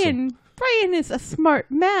 God bless him. Brian is a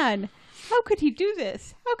smart man. How could he do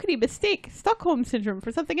this? How could he mistake Stockholm Syndrome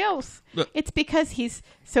for something else? It's because he's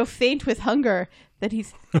so faint with hunger that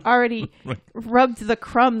he's already rubbed the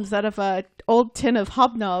crumbs out of an old tin of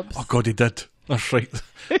hobnobs. Oh, God, he did. That's right.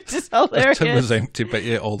 It's just hilarious. The tin was empty, but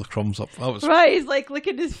he ate all the crumbs up. That was right. He's like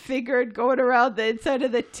licking his finger and going around the inside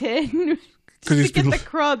of the tin just to get the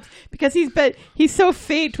crumbs because he's so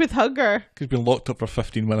faint with hunger. He's been locked up for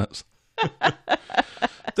 15 minutes.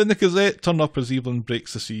 Then the Gazette turn up as Evelyn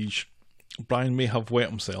breaks the siege. Brian may have wet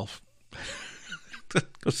himself.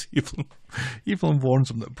 Because Evelyn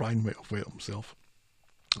warns him that Brian might have wet himself.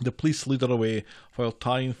 The police lead her away while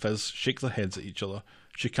Ty and Fizz shake their heads at each other.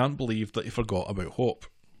 She can't believe that he forgot about Hope.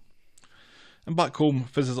 And back home,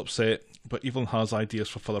 Fizz is upset. but Evelyn has ideas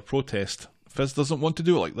for further protest. Fizz doesn't want to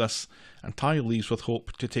do it like this, and Ty leaves with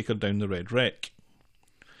Hope to take her down the Red Wreck.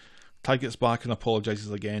 Ty gets back and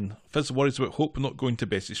apologises again. Fizz worries about Hope not going to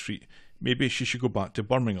Bessie Street. Maybe she should go back to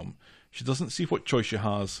Birmingham. She doesn't see what choice she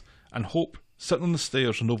has, and Hope, sitting on the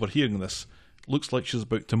stairs and overhearing this, looks like she's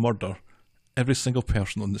about to murder every single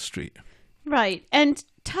person on the street. Right, and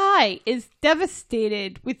Ty is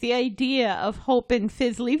devastated with the idea of Hope and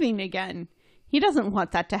Fizz leaving again. He doesn't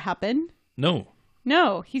want that to happen.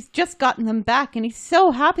 No, he's just gotten them back, and he's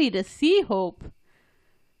so happy to see Hope.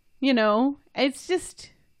 You know, it's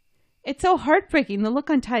so heartbreaking, the look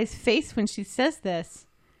on Ty's face when she says this.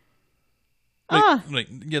 Right,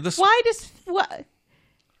 yeah, This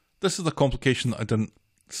is the complication that I didn't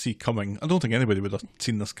see coming. I don't think anybody would have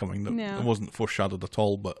seen this coming. No. It wasn't foreshadowed at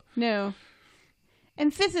all, but... No.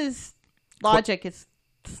 And Fizz's logic is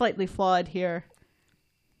slightly flawed here.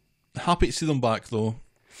 Happy to see them back, though.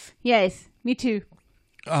 Yes, me too.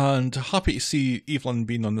 And happy to see Evelyn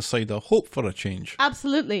being on the side of Hope for a change.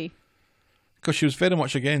 Absolutely. Because she was very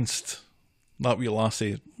much against that wee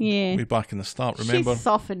lassie way back in the start, remember? She's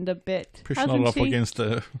softened a bit. Pushing her up against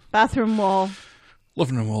the... bathroom wall.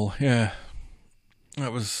 Living room wall, yeah.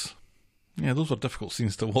 That was... Yeah, those were difficult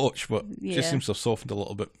scenes to watch, but she seems to have softened a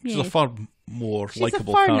little bit. She's a far more likeable character. She's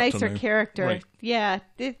a far nicer character. Right. Yeah,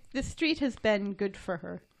 the street has been good for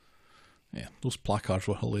her. Yeah, those placards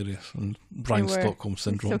were hilarious. And Brian Stockholm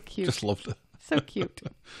Syndrome. So cute. Just loved it. So cute.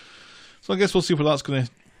 So I guess we'll see where that's going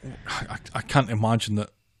to... I can't imagine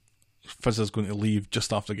that Fizz is going to leave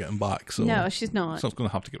just after getting back. So no, she's not. So it's going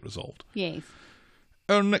to have to get resolved. Yes.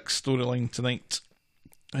 Our next storyline tonight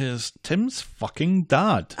is Tim's fucking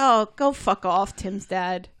dad. Oh, go fuck off, Tim's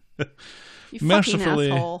dad. You fucking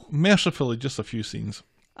asshole. Mercifully, just a few scenes.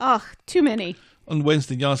 Ugh, too many. On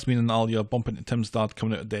Wednesday, Yasmin and Alia bump into Tim's dad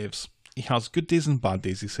coming out of Dev's. He has good days and bad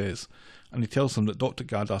days, he says, and he tells them that Dr.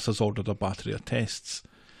 Gadas has ordered a battery of tests.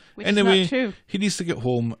 Which anyway, is not true. He needs to get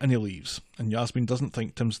home and he leaves, and Yasmin doesn't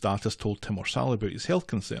think Tim's dad has told Tim or Sally about his health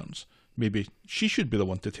concerns. Maybe she should be the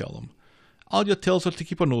one to tell him. Alia tells her to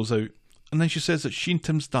keep her nose out, and then she says that she and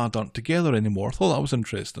Tim's dad aren't together anymore. I thought that was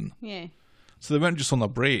interesting. Yeah. So they weren't just on a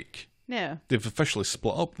break. No. They've officially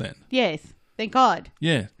split up then. Yes. Thank God.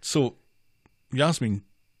 Yeah. So, Yasmin,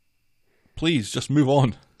 please, just move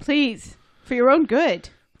on. Please. For your own good.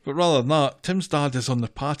 But rather than that, Tim's dad is on the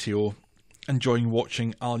patio enjoying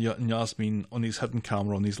watching Alia and Yasmin on his hidden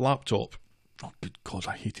camera on his laptop. Oh, good God,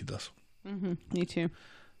 I hated this. Mm-hmm. Me too.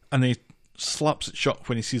 And he slaps it shut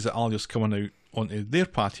when he sees that Alia's coming out onto their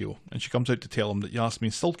patio, and she comes out to tell him that Yasmin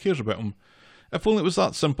still cares about him. If only it was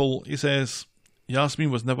that simple, he says. Yasmin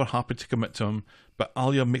was never happy to commit to him, but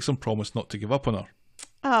Alia makes him promise not to give up on her.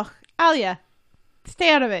 Oh, Alia, stay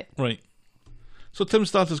out of it. Right. So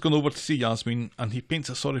Tim's dad has gone over to see Yasmin, and he paints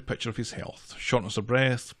a sorry picture of his health. Shortness of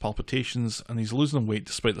breath, palpitations, and he's losing weight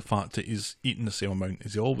despite the fact that he's eating the same amount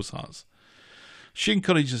as he always has. She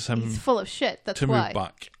encourages him He's full of shit, that's to why. move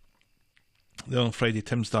back. Then on Friday,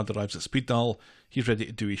 Tim's dad arrives at Speed Dial. He's ready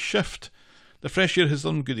to do his shift. The fresh air has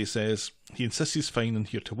done good, he says. He insists he's fine and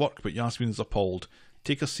here to work, but Yasmin is appalled.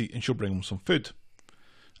 Take a seat and she'll bring him some food.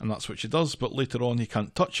 And that's what she does, but later on he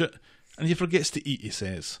can't touch it, and he forgets to eat, he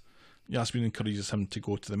says. Yasmin encourages him to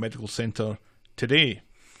go to the medical centre today.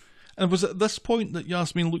 And was it at this point that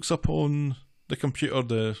Yasmin looks up on the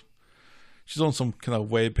computer, she's on some kind of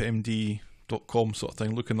webmd.com sort of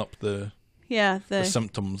thing, looking up the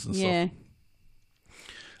symptoms and stuff.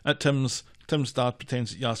 At Tim's dad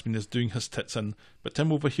pretends that Yasmin is doing his tits in, but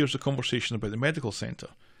Tim overhears a conversation about the medical centre.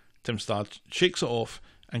 Tim's dad shakes it off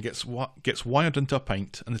and gets wired into a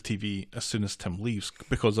pint and the TV as soon as Tim leaves,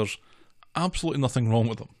 because there's absolutely nothing wrong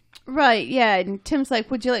with him. Right, yeah, and Tim's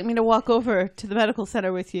like, would you like me to walk over to the medical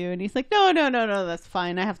centre with you? And he's like, no, that's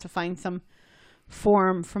fine. I have to find some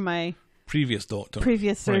form for my previous doctor.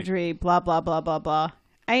 Previous surgery, blah, blah, blah, blah, blah.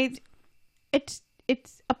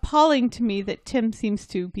 It's appalling to me that Tim seems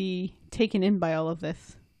to be taken in by all of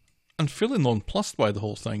this. And fairly nonplussed by the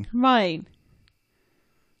whole thing. Right.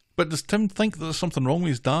 But does Tim think that there's something wrong with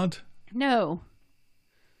his dad? No.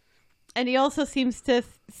 And he also seems to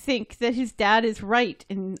think that his dad is right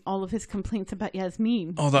in all of his complaints about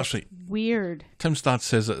Yasmin. Oh, that's right. Weird. Tim's dad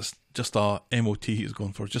says that it's just a MOT he's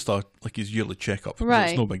going for, just like his yearly checkup. Right.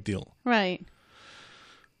 It's no big deal. Right.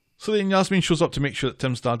 So then Yasmin shows up to make sure that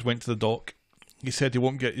Tim's dad went to the doc. He said he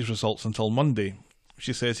won't get his results until Monday.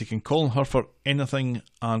 She says he can call on her for anything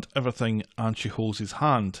and everything, and she holds his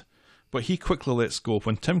hand. But he quickly lets go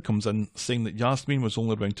when Tim comes in, saying that Yasmin was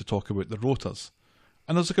only around to talk about the rotas.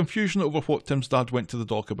 And there's a confusion over what Tim's dad went to the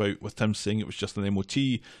doc about, with Tim saying it was just an MOT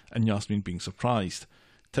and Yasmin being surprised.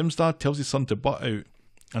 Tim's dad tells his son to butt out.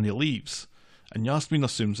 and he leaves. And Yasmin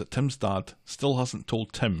assumes that Tim's dad still hasn't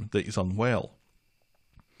told Tim that he's unwell.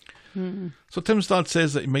 So Tim's dad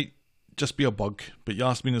says that it might just be a bug, but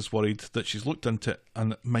Yasmin is worried that she's looked into it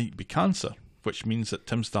and it might be cancer, which means that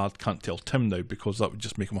Tim's dad can't tell Tim now because that would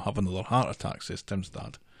just make him have another heart attack, says Tim's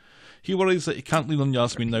dad. He worries that he can't lean on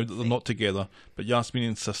Yasmin now that they're not together, but Yasmin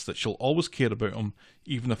insists that she'll always care about him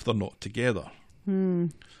even if they're not together.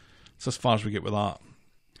 It's as far as we get with that.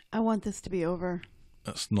 I want this to be over.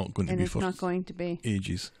 It's not going to And be it's for not going to be.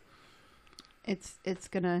 ages. It's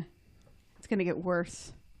gonna get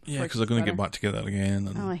worse. Yeah, because they're going to get back together again.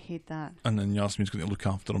 And, Oh, I hate that. and then Yasmin's going to look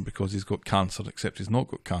after him because he's got cancer, except he's not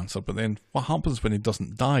got cancer. But then what happens when he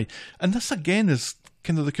doesn't die? And this again is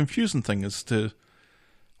kind of the confusing thing as to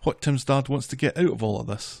what Tim's dad wants to get out of all of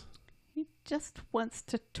this. He just wants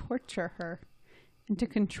to torture her and to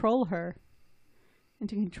control her and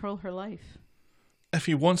to control her life If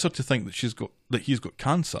he wants her to think that he's got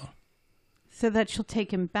cancer, so that she'll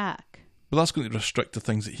take him back. but that's going to restrict the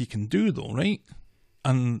things that he can do, though, right?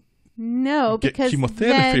 And No, get because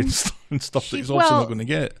chemotherapy then, and stuff that she- he's also well- not going to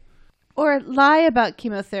get. or lie about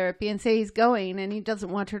chemotherapy and say he's going and he doesn't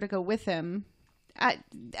want her to go with him.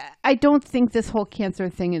 I don't think this whole cancer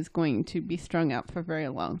thing is going to be strung out for very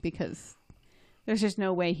long because there's just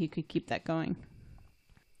no way he could keep that going.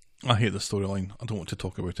 I hate the storyline. I don't want to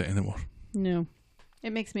talk about it anymore. No,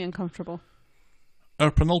 it makes me uncomfortable. Our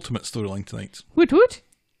penultimate storyline tonight Woot woot!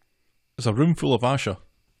 is a room full of Asha.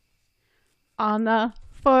 On the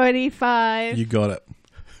 45. You got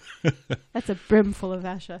it. That's a brimful of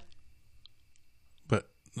Asha. But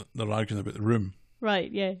they're arguing about the room.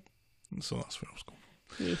 Right, yeah. So that's where I was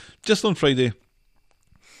going. Yes. Just on Friday,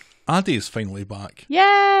 Addy is finally back.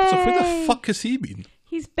 Yay! So where the fuck has he been?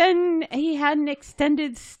 He had an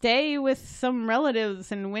extended stay with some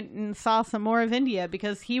relatives and went and saw some more of India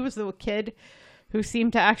because he was the kid who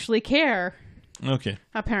seemed to actually care, Okay.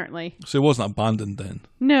 apparently. So he wasn't abandoned then.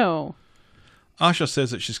 No. Asha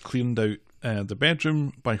says that she's cleaned out the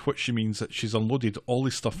bedroom, by which she means that she's unloaded all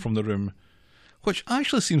the stuff from the room, which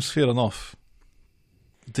actually seems fair enough.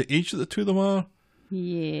 The age that the two of them are,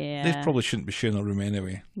 Yeah. they probably shouldn't be sharing a room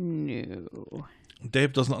anyway. No.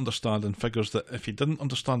 Deb doesn't understand and figures that if he didn't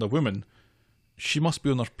understand a woman, she must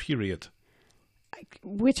be on her period.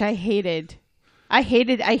 Which I hated. I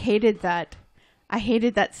hated that. I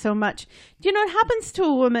hated that so much. Do you know what happens to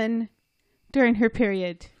a woman during her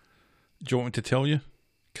period? Do you want me to tell you?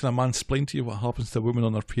 Can a mansplain to you what happens to a woman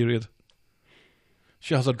on her period?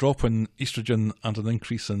 She has a drop in estrogen and an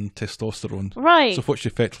increase in testosterone. Right. So what she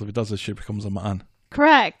effectively does is she becomes a man.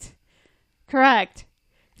 Correct.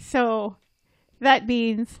 So that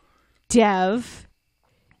means Dev,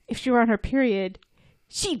 if she were on her period,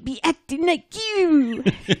 she'd be acting like you.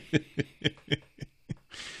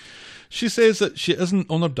 She says that she isn't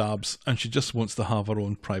on her dabs and she just wants to have her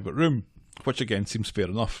own private room, which again seems fair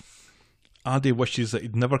enough. Addy wishes that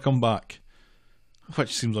he'd never come back,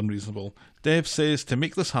 which seems unreasonable. Dev says to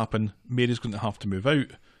make this happen, Mary's going to have to move out,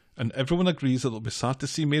 and everyone agrees that they'll be sad to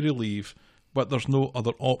see Mary leave, but there's no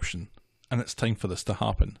other option, and it's time for this to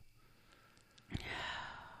happen.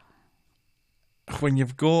 When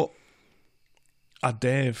you've got a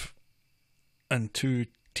Dev and two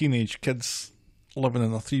teenage kids living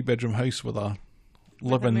in a 3-bedroom house with a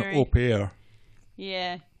living Mary. au pair,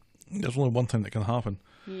 Yeah. there's only one thing that can happen.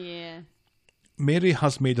 Yeah. Mary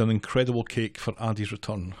has made an incredible cake for Addy's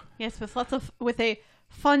return. Yes, with a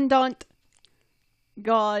fondant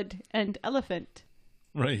god and elephant.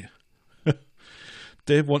 Right.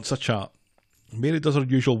 Dev wants a chat. Mary does her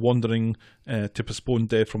usual wandering to postpone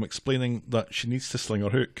Dev from explaining that she needs to sling her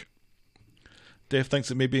hook. Dev thinks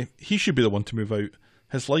that maybe he should be the one to move out.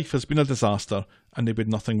 His life has been a disaster and he'd be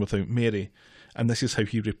nothing without Mary, and this is how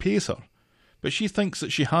he repays her. But she thinks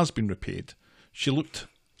that she has been repaid. She loved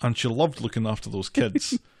looking after those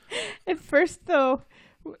kids. At first, though,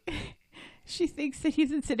 she thinks that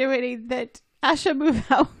he's insinuating that Asha move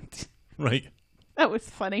out. Right. That was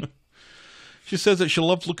funny. She says that she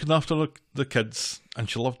loved looking after the kids and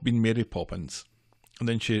she loved being Mary Poppins. And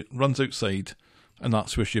then she runs outside and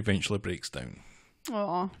that's where she eventually breaks down.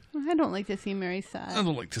 Oh, I don't like to see Mary I sad.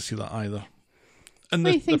 don't like to see that either. And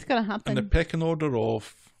What do you think's going to in happen? the pecking order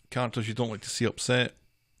of characters you don't like to see upset,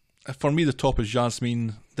 for me the top is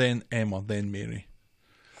Jasmine, then Emma, then Mary.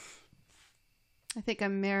 I think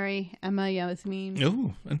I'm Mary, Emma, Yasmin.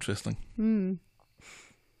 Oh, interesting.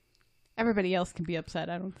 Everybody else can be upset.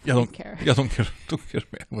 I don't care. Yeah, I don't care. Don't care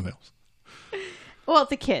about anyone else. Well,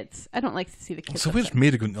 the kids. I don't like to see the kids. So where's upset.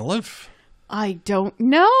 Mary going to live? I don't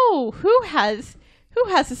know. Who has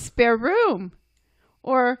a spare room?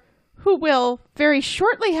 Or who will very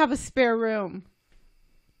shortly have a spare room?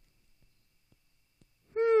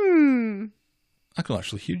 I can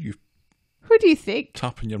actually hear you Who do you think?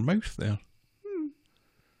 tapping your mouth there.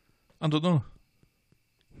 I don't know.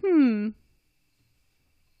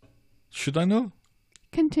 Should I know?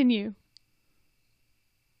 Continue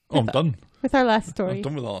Oh, I'm done. with our last I'm story.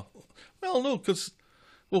 done with that. Well, no, because,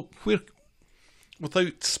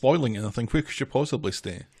 without spoiling anything, where could she possibly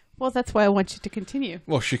stay? Well, that's why I want you to continue.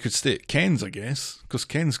 Well, she could stay at Ken's, I guess, because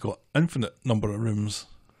Ken's got infinite number of rooms.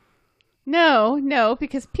 No,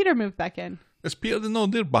 because Peter moved back in. Is Peter? No,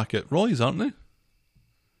 they're back at Roy's, aren't they?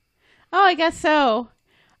 Oh, I guess so.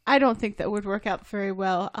 I don't think that would work out very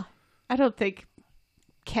well. I don't think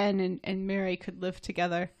Ken and Mary could live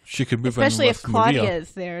together. She could move Especially in if with Claudia Maria.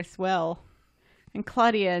 is there as well. And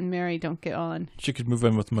Claudia and Mary don't get on. She could move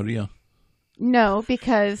in with Maria. No,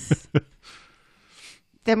 because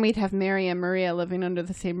then we'd have Mary and Maria living under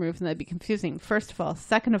the same roof, and that'd be confusing. First of all.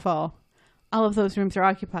 Second of all of those rooms are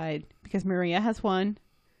occupied because Maria has one,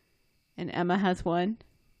 and Emma has one,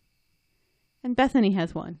 and Bethany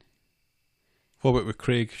has one. What about with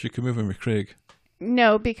Craig? She could move in with Craig.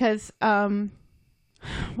 No, because,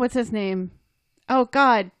 what's his name? Oh,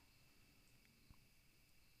 God.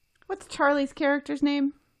 What's Charlie's character's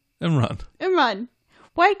name? Imran. Imran.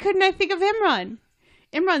 Why couldn't I think of Imran?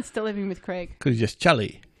 Imran's still living with Craig. Because he's just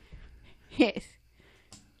Charlie. Yes.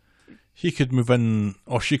 He could move in,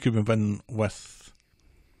 or she could move in with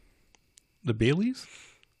the Baileys.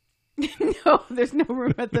 No, there's no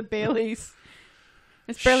room at the Baileys.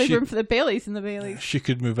 There's barely room for the Baileys in the Baileys. She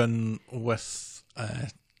could move in with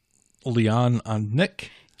Leanne and Nick.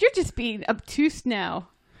 You're just being obtuse now.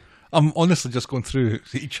 I'm honestly just going through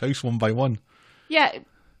each house one by one. Yeah,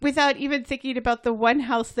 without even thinking about the one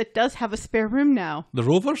house that does have a spare room now. The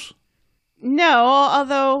Rovers? No,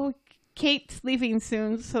 although Kate's leaving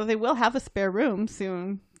soon, so they will have a spare room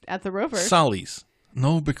soon at the Rover. Sally's.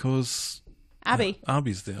 No, because Abby.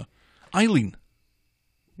 Abby's there. Eileen.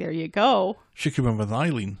 There you go. She could move with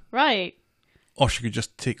Eileen. Right. Or she could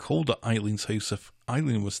just take hold of Eileen's house if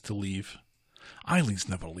Eileen was to leave. Eileen's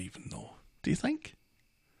never leaving, though. Do you think?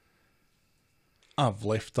 I've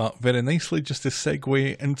left that very nicely just to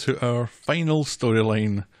segue into our final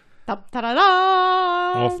storyline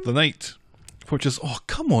Da-da-da-da! of the night, which is, oh,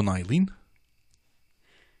 come on, Eileen.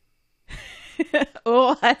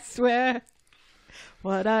 Oh, I swear.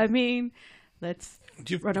 What I mean. Let's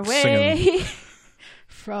You've run singing. away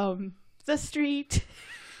from the street.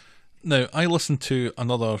 Now, I listened to a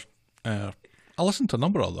number of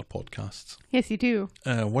other podcasts. Yes, you do.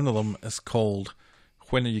 One of them is called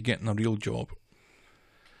When Are You Getting a Real Job?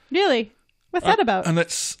 Really? What's that about? And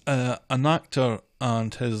it's an actor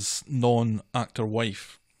and his non-actor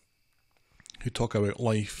wife who talk about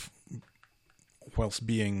life whilst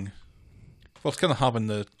kind of having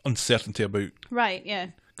the uncertainty about, Right, yeah.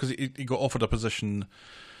 because he got offered a position,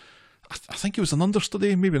 I think it was an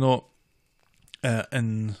understudy, maybe not,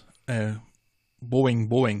 in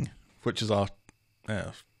Boeing, which is a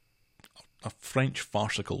French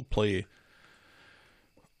farcical play.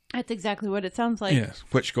 That's exactly what it sounds like. Yeah,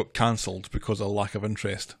 which got cancelled because of lack of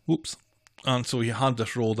interest. Whoops. And so he had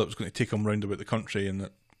this role that was going to take him round about the country. And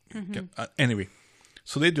anyway,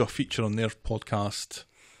 so they do a feature on their podcast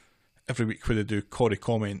every week where they do Corey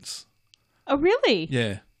comments. Oh, really?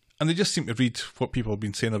 Yeah. And they just seem to read what people have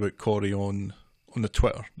been saying about Corey on the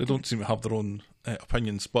Twitter. They don't seem to have their own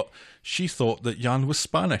opinions. But she thought that Jan was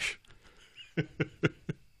Spanish.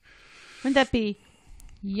 Wouldn't that be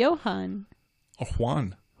Johan? Or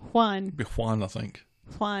Juan. Juan. It'd be Juan, I think.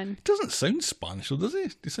 Juan. He doesn't sound Spanish, though, does he?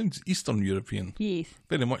 He sounds Eastern European. Yes.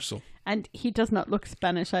 Very much so. And he does not look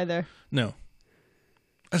Spanish either. No.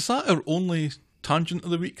 Is that our only tangent of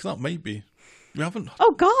the week? That might be. We haven't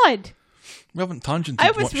Oh, God! tangented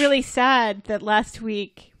I was much. really sad that last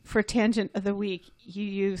week, for Tangent of the Week, you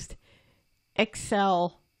used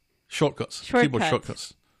Excel Shortcuts. Keyboard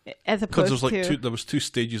shortcuts. as Because opposed to... there was two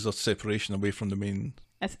stages of separation away from the main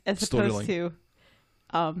as opposed storyline. to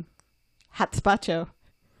Hatspacho.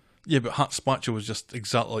 Yeah, but Hatspacho was just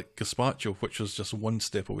exactly like Gazpacho, which was just one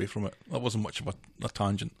step away from it. That wasn't much of a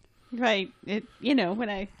tangent. Right. It, when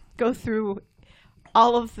I go through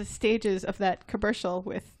all of the stages of that commercial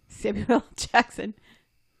with Samuel L. Jackson.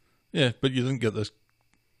 Yeah, but you didn't get this.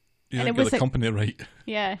 You And didn't it get was the like- company right.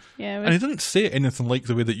 Yeah. Yeah. It And was, he didn't say anything like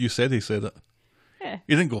the way that you said he said it. yeah.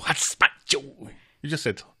 You didn't go, Hatspacho. You just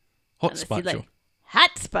said, Unless he, Hotspacho. like,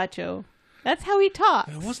 Hatspacho. That's how he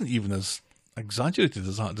talks. It wasn't even as exaggerated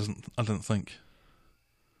as that, I didn't think.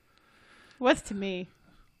 Was to me.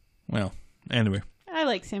 Well, anyway. I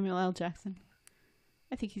like Samuel L. Jackson.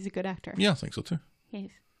 I think he's a good actor. Yeah, I think so too. Yes.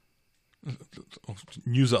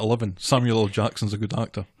 News at 11. Samuel L. Jackson's a good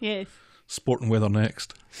actor. Yes. Sport and weather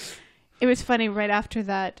next. It was funny right after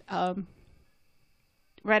that.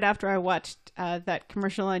 Right after I watched that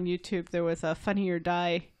commercial on YouTube, there was a Funny or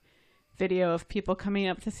Die video of people coming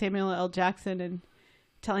up to Samuel L. Jackson and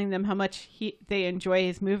telling them how much they enjoy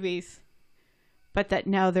his movies, but that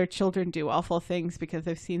now their children do awful things because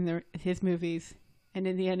they've seen his movies. And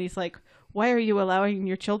in the end, he's like, "Why are you allowing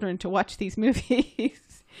your children to watch these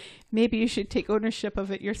movies? Maybe you should take ownership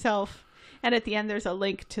of it yourself." And at the end, there's a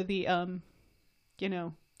link to the,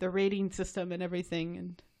 the rating system and everything.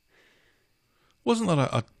 And wasn't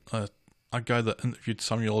there a guy that interviewed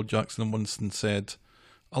Samuel L. Jackson once and said,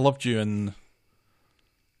 "I loved you in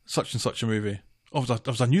such and such a movie." Oh, it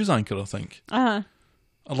was a news anchor, I think. Uh-huh.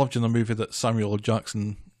 "I loved you in a movie that Samuel L.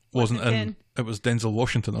 Jackson wasn't in. It was Denzel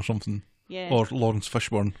Washington or something." Yeah. Or Lawrence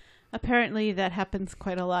Fishburne. Apparently that happens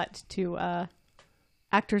quite a lot to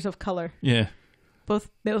actors of color. Yeah. Both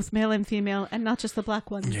male and female, and not just the black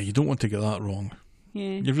ones. Yeah, you don't want to get that wrong.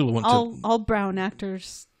 Yeah. You really want to... to... All brown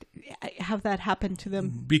actors have that happen to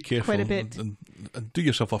them. Be careful. Quite a bit. And do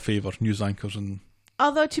yourself a favour, news anchors, and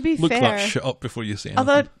although, to be look fair... that shit up before you say anything.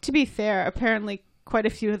 Although, to be fair, apparently quite a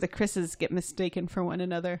few of the Chris's get mistaken for one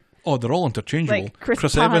another. Oh, they're all interchangeable. Like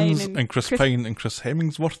Chris Evans Pine and Chris Pine and Chris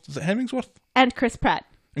Hemsworth. Is it Hemsworth? And Chris Pratt.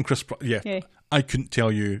 And Chris Pratt, yeah. I couldn't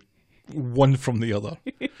tell you one from the other.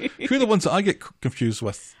 Who are the ones that I get confused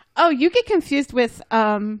with? Oh, you get confused with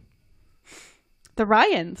the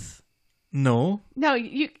Ryans. No. No,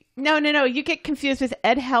 you get confused with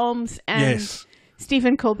Ed Helms and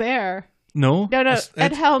Stephen Colbert. No.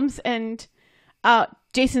 Ed Helms and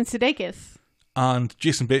Jason Sudeikis. And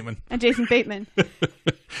Jason Bateman.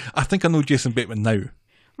 I think I know Jason Bateman now.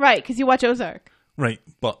 Right, because you watch Ozark. Right,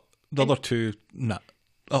 but the other two, nah.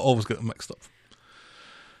 I always get them mixed up.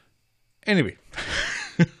 Anyway.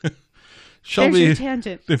 There's your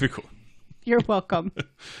tangent. There we go. You're welcome.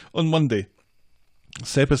 On Monday,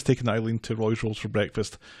 Seb has taken Eileen to Roy's Rolls for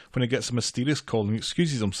breakfast when he gets a mysterious call and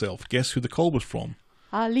excuses himself. Guess who the call was from?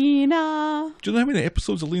 Alina. Do you know how many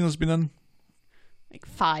episodes Alina's been in? Like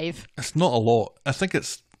 5. It's not a lot. I think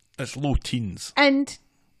it's low teens. And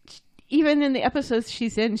even in the episodes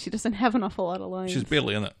she's in, she doesn't have an awful lot of lines. She's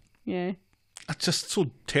barely in it. Yeah. It's just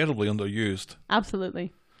so terribly underused.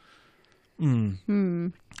 Absolutely.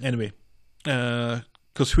 Anyway,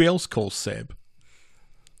 because who else calls Seb?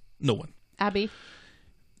 No one. Abby.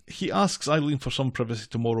 He asks Eileen for some privacy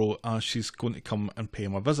tomorrow as she's going to come and pay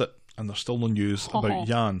him a visit, and there's still no news about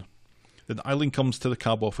Jan. Then Eileen comes to the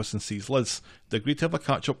cab office and sees Liz. They agree to have a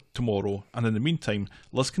catch-up tomorrow, and in the meantime,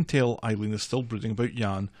 Liz can tell Eileen is still brooding about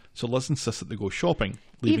Jan, so Liz insists that they go shopping,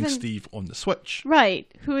 leaving Steve on the Switch. Right,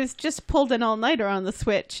 who has just pulled an all-nighter on the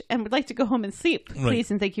Switch and would like to go home and sleep.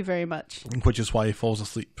 Please and thank you very much. Which is why he falls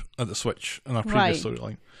asleep at the Switch in our previous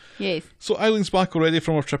storyline. Yes. So Eileen's back already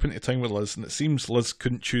from her trip into town with Liz, and it seems Liz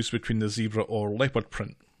couldn't choose between the zebra or leopard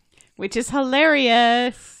print. Which is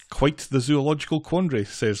hilarious. Quite the zoological quandary,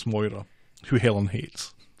 says Moira, who Helen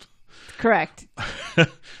hates. Correct.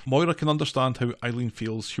 Moira can understand how Eileen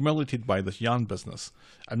feels humiliated by this Jan business,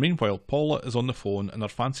 and meanwhile Paula is on the phone in her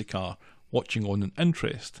fancy car, watching on in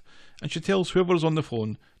interest, and she tells whoever is on the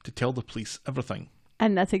phone to tell the police everything.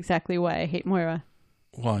 And that's exactly why I hate Moira.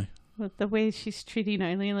 Why? With the way she's treating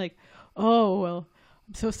Eileen, like, "Oh, well,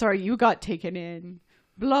 I'm so sorry you got taken in.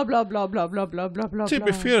 Blah, blah, blah, blah, blah, blah, blah, blah, To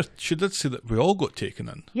be fair, she did say that we all got taken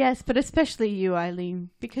in. Yes, but especially you, Eileen,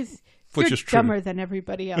 because which you're is true. dumber than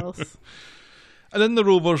everybody else. And in the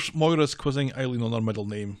Rovers, Moira's quizzing Eileen on her middle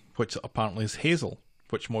name, which apparently is Hazel,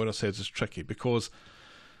 which Moira says is tricky because...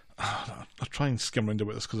 I try and skim around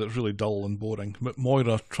about this because it's really dull and boring, but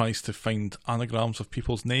Moira tries to find anagrams of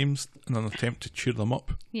people's names in an attempt to cheer them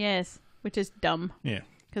up. Yes, which is dumb. Yeah.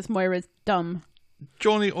 Because Moira's dumb.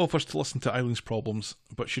 Johnny offers to listen to Eileen's problems,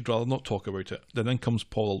 but she'd rather not talk about it. Then in comes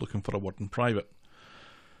Paula looking for a word in private.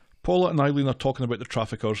 Paula and Eileen are talking about the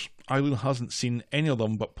traffickers. Eileen hasn't seen any of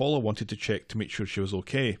them, but Paula wanted to check to make sure she was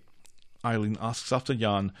okay. Eileen asks after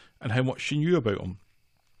Jan and how much she knew about him.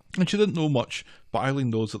 And she didn't know much, but Eileen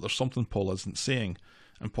knows that there's something Paula isn't saying,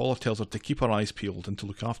 and Paula tells her to keep her eyes peeled and to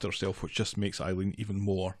look after herself, which just makes Eileen even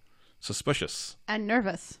more suspicious. And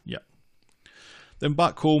nervous. Yeah. Then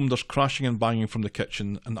back home, there's crashing and banging from the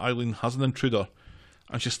kitchen, and Eileen has an intruder,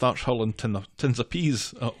 and she starts hurling tins of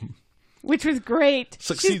peas at him. Which was great.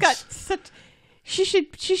 Succeeds. She's got such... She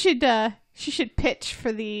should pitch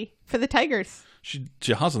for the Tigers.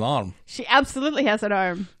 She has an arm. She absolutely has an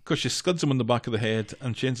arm. Because she skids him on the back of the head,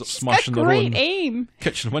 and she ends up smashing her great own aim.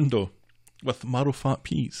 kitchen window with marrow fat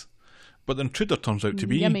peas. But the intruder turns out to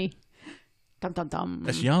be... Yummy. Dum dum dum.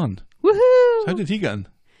 It's Jan. Woohoo! How did he get in?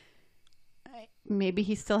 Maybe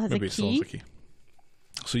he still has a key. Maybe he still has a key.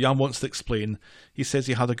 So Jan wants to explain. He says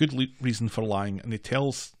he had a good reason for lying, and he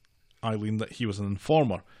tells Eileen that he was an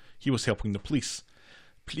informer. He was helping the police.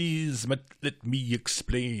 Please let me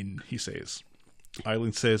explain, he says.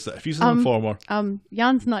 Eileen says that if he's an informer...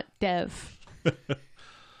 Jan's not Dev.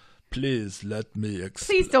 Please let me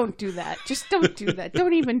explain. Please don't do that. Just don't do that.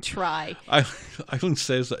 Don't even try. Eileen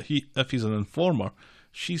says that if he's an informer,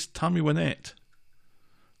 she's Tammy Wynette.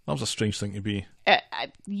 That was a strange thing to be.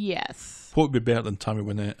 Yes. What would be better than Tammy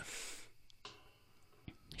Wynette?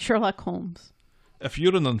 Sherlock Holmes. If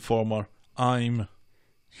you're an informer, I'm...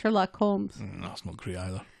 Sherlock Holmes. That's not great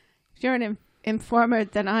either. If you're an informer,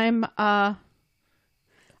 then I'm,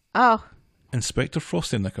 Inspector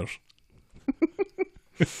Frosty Knickers.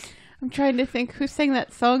 I'm trying to think who sang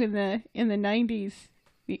that song in the 90s.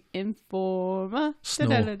 The Informer. Snow.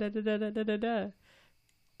 Da-da-da-da-da-da-da-da.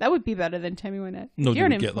 That would be better than Tammy Wynette. No, You're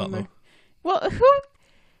you an get that informer. though. Well,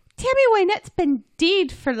 Tammy Wynette's been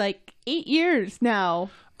dead for like 8 years now.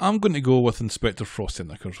 I'm going to go with Inspector Frosty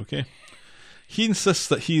Knickers, okay? He insists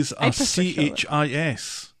that he's a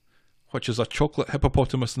CHIS, which is a chocolate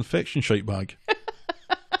hippopotamus infection shite bag.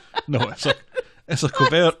 No, it's a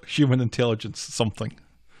covert human intelligence something.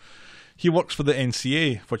 He works for the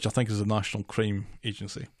NCA, which I think is the National Crime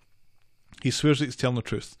Agency. He swears that he's telling the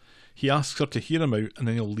truth. He asks her to hear him out and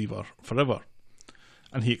then he'll leave her forever.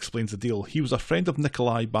 And he explains the deal. He was a friend of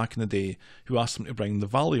Nikolai back in the day who asked him to bring the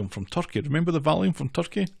Valium from Turkey. Remember the Valium from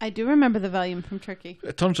Turkey? I do remember the Valium from Turkey.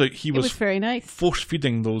 It turns out he was very nice.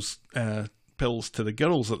 force-feeding those pills to the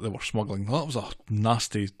girls that they were smuggling. That was a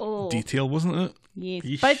nasty detail, wasn't it? Yes,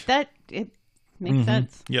 Yeesh. but it makes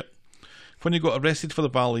sense. Yep. When he got arrested for the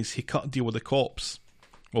Valleys, he cut a deal with the cops.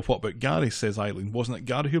 Well, what about Gary, says Eileen. Wasn't it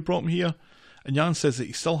Gary who brought him here? And Jan says that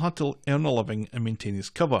he still had to earn a living and maintain his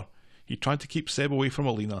cover. He tried to keep Seb away from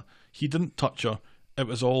Alina. He didn't touch her. It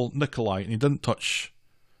was all Nikolai, and he didn't touch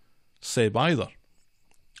Seb either.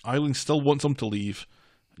 Eileen still wants him to leave.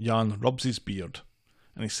 Jan rubs his beard,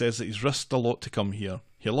 and he says that he's risked a lot to come here.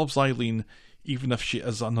 He loves Eileen, even if she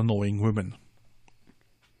is an annoying woman.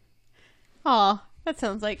 Aw, that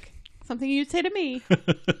sounds like something you'd say to me.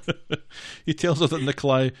 He tells her that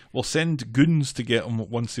Nikolai will send goons to get him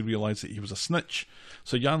once they realise that he was a snitch.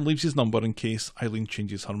 So Jan leaves his number in case Eileen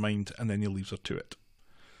changes her mind, and then he leaves her to it.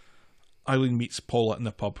 Eileen meets Paula in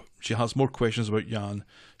the pub. She has more questions about Jan.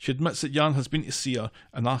 She admits that Jan has been to see her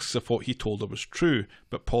and asks if what he told her was true,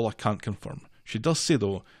 but Paula can't confirm. She does say,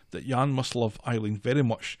 though, that Jan must love Eileen very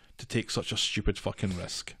much to take such a stupid fucking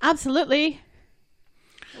risk. Absolutely.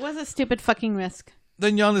 It was a stupid fucking risk.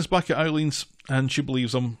 Then Jan is back at Eileen's and she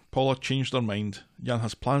believes him. Paula changed her mind. Jan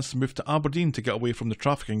has plans to move to Aberdeen to get away from the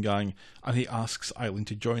trafficking gang, and he asks Eileen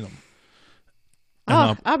to join him.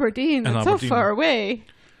 Aberdeen. That's so far away.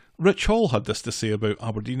 Rich Hall had this to say about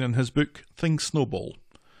Aberdeen in his book Things Snowball.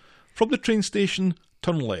 From the train station,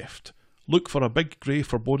 turn left. Look for a big grey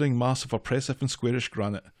foreboding mass of oppressive and squarish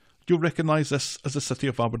granite. You'll recognise this as the city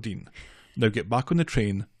of Aberdeen. Now get back on the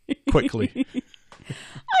train, quickly.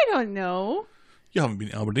 I don't know. You haven't been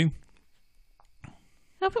to Aberdeen?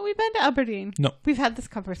 Haven't we been to Aberdeen? No. We've had this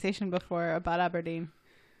conversation before about Aberdeen.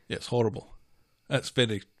 Yeah, it's horrible. It's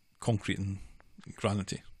very concrete and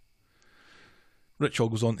granity. Rich Hall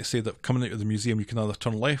goes on to say that coming out of the museum, you can either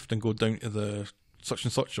turn left and go down to the such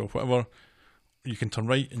and such or whatever. You can turn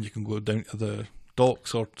right and you can go down to the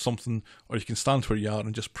docks or something, or you can stand where you are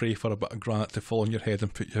and just pray for a bit of granite to fall on your head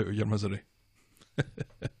and put you out of your misery.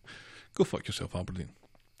 Go fuck yourself, Aberdeen.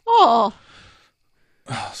 Oh.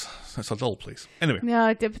 It's a dull place. Anyway.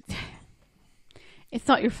 No, it's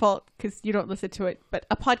not your fault because you don't listen to it. But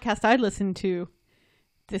a podcast I listened to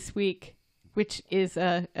this week, which is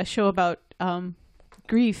a show about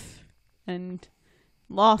grief and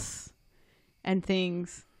loss and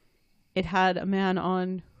things. It had a man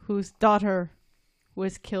on whose daughter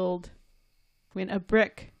was killed when a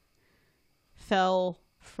brick fell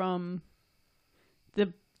from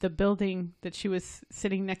the building that she was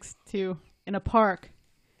sitting next to in a park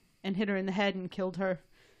and hit her in the head and killed her.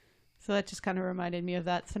 So that just kind of reminded me of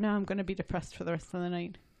that. So now I'm going to be depressed for the rest of the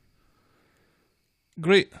night.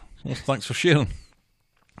 Great. Well, thanks for sharing.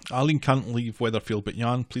 Eileen can't leave Weatherfield, but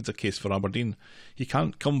Jan pleads a case for Aberdeen. He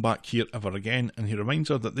can't come back here ever again, and he reminds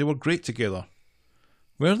her that they were great together.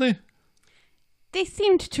 Were they? They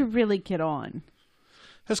seemed to really get on.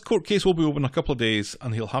 His court case will be over in a couple of days,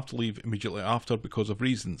 and he'll have to leave immediately after because of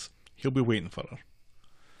reasons. He'll be waiting for her.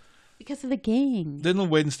 Because of the gang. Then on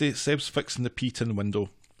Wednesday, Seb's fixing the P-tin window.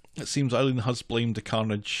 It seems Eileen has blamed the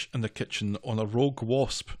carnage in the kitchen on a rogue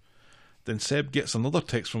wasp. Then Seb gets another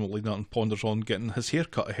text from Alina and ponders on getting his hair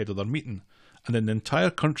cut ahead of their meeting. And then the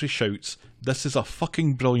entire country shouts, "This is a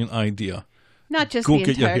fucking brilliant idea." Not just Go the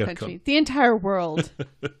get your entire haircut. country, the entire world.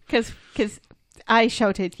 Because I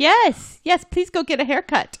shouted, yes, please go get a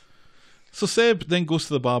haircut. So Seb then goes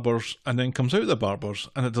to the barber's and then comes out of the barber's,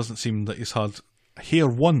 and it doesn't seem that he's had hair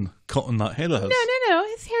one cut on that head of his. No,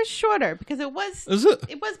 his hair's shorter because it was. Is it?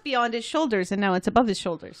 It was beyond his shoulders, and now it's above his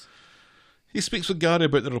shoulders. He speaks with Gary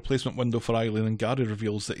about the replacement window for Eileen, and Gary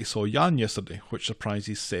reveals that he saw Jan yesterday, which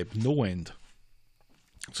surprises Seb no end.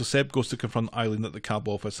 So Seb goes to confront Eileen at the cab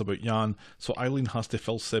office about Jan, so Eileen has to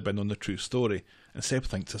fill Seb in on the true story, and Seb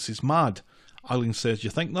thinks this is mad. Eileen says, "You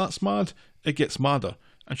think that's mad?" It gets madder,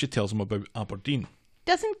 and she tells him about Aberdeen.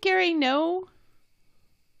 Doesn't Gary know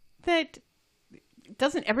that...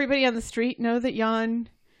 Doesn't everybody on the street know that Jan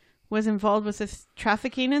was involved with this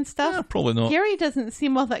trafficking and stuff? Yeah, probably not. Gary doesn't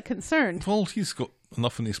seem all that concerned. Well, he's got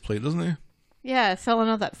enough on his plate, doesn't he? Yeah, selling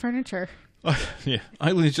all that furniture. Yeah,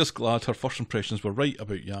 Eileen is just glad her first impressions were right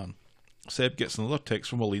about Jan. Seb gets another text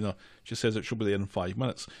from Alina. She says that she'll be there in 5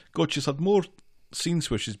 minutes. God, she's had more scenes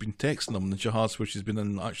where she's been texting him than she has where she's been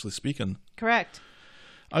in actually speaking. Correct.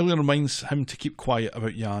 Eileen reminds him to keep quiet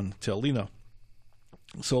about Jan to Alina.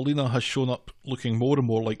 So Alina has shown up looking more and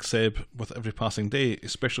more like Seb with every passing day,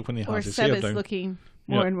 especially when he Or has his Seb hair is down. looking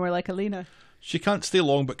more Yeah. and more like Alina. She can't stay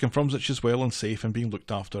long but confirms that she's well and safe and being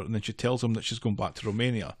looked after, and then she tells him that she's going back to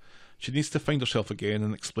Romania. She needs to find herself again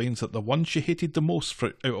and explains that the one she hated the most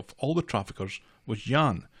out of all the traffickers was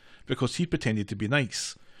Jan, because he pretended to be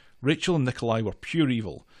nice. Rachel and Nikolai were pure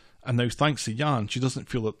evil, and now thanks to Jan, she doesn't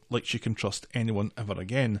feel like she can trust anyone ever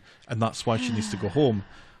again, and that's why she needs to go home.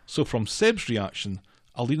 So from Seb's reaction,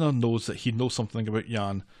 Alina knows that he knows something about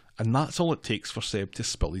Jan, and that's all it takes for Seb to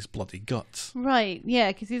spill his bloody guts. Right, yeah,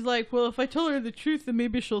 because he's like, well, if I tell her the truth, then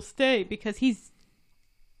maybe she'll stay, because he's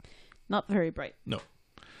not very bright. No.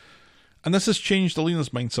 And this has changed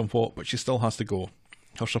Alina's mind somewhat, but she still has to go.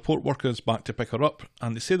 Her support worker is back to pick her up,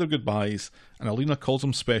 and they say their goodbyes, and Alina calls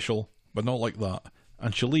him special, but not like that,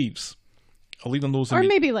 and she leaves. Alina knows Or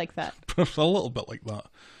maybe like that. a little bit like that.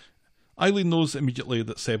 Eileen knows immediately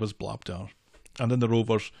that Seb has blabbed her, and in the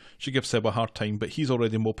Rovers, she gives Seb a hard time, but he's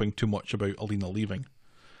already moping too much about Alina leaving.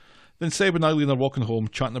 Then Seb and Eileen are walking home,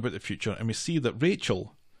 chatting about the future, and we see that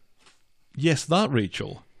Rachel, yes, that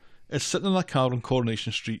Rachel, is sitting in a car on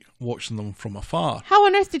Coronation Street watching them from afar. How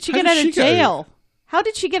on earth did she How get did out she of get out? jail? How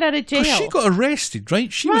did she get out of jail? Because she got arrested,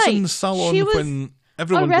 right? She was in the salon She was when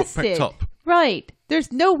everyone got picked up. Right.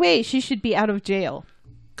 There's no way she should be out of jail.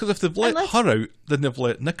 Because if they've let her out, then they've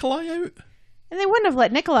let Nikolai out. And they wouldn't have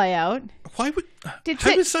let Nikolai out. Why would... Did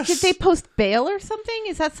how they, is this... Did they post bail or something?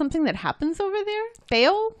 Is that something that happens over there?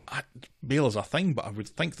 Bail? Bail is a thing, but I would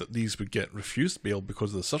think that these would get refused bail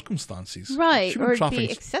because of the circumstances. Right. Human Or it'd be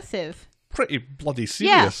trafficking's excessive. pretty bloody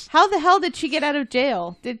serious. Yeah. How the hell did she get out of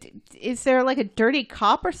jail? Is there like a dirty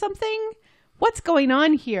cop or something? What's going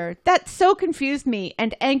on here? That so confused me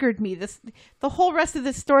and angered me. The whole rest of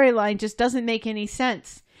the storyline just doesn't make any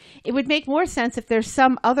sense. It would make more sense if there's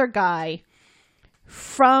some other guy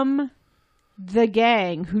from the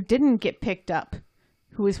gang who didn't get picked up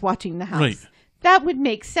who is watching the house. Right. That would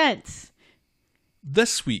make sense.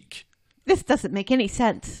 This week, This doesn't make any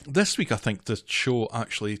sense. I think the show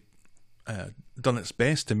actually done its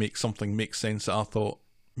best to make something make sense that I thought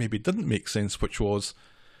maybe didn't make sense, which was,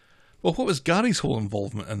 well, what was Gary's whole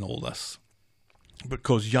involvement in all this?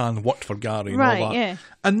 Because Jan worked for Gary and Right, all that. yeah.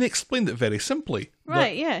 And they explained it very simply. Right,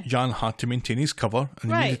 that yeah. Jan had to maintain his cover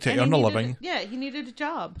and he Right. needed to and earn he a needed living. he needed a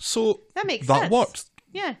job. So That makes that sense. worked.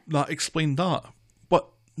 Yeah. That explained that. But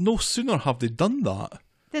no sooner have they done that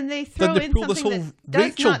Then they throw they in pull this something whole that does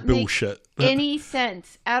Rachel not make bullshit. any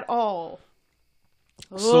sense at all.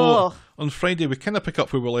 So Ugh. on Friday, we kind of pick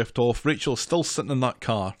up where we left off. Rachel's still sitting in that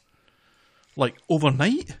car, like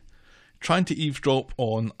overnight, trying to eavesdrop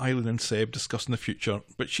on Eileen and Seb discussing the future,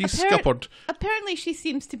 but she's scuppered. Apparently, she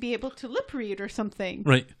seems to be able to lip read or something.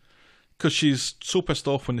 Right. Because she's so pissed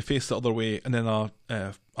off when they face the other way, and then a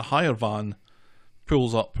higher van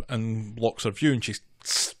pulls up and blocks her view, and she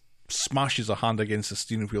smashes her hand against the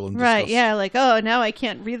steering wheel in disgust. Right, yeah, like, oh, now I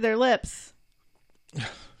can't read their lips.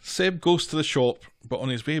 Seb goes to the shop, but on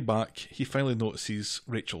his way back, he finally notices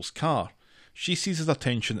Rachel's car. She sees his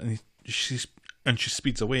attention and she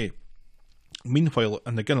speeds away. Meanwhile,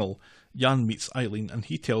 in the Gunnel, Jan meets Eileen and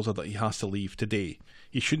he tells her that he has to leave today.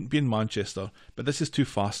 He shouldn't be in Manchester, but this is too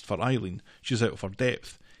fast for Eileen. She's out of her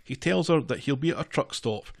depth. He tells her that he'll be at a truck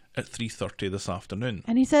stop at 3:30 this afternoon.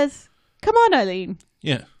 And he says, come on, Eileen,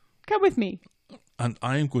 Yeah, come with me. and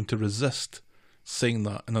I am going to resist saying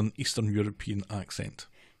that in an Eastern European accent.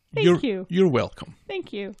 Thank you. You're welcome.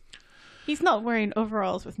 Thank you. He's not wearing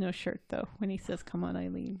overalls with no shirt, though, when he says, come on,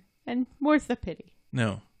 Eileen. And more's the pity.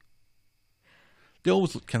 No. They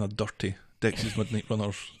always look kind of dirty, Dexy's Midnight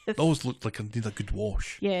Runners. They always looked like they need a good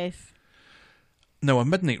wash. Yes. Now, a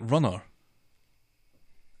midnight runner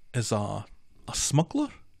is a smuggler?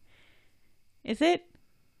 Is it?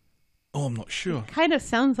 Oh, I'm not sure. Kind of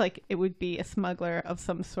sounds like it would be a smuggler of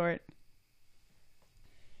some sort.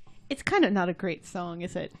 It's kind of not a great song,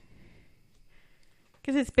 is it?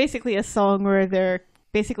 Because it's basically a song where they're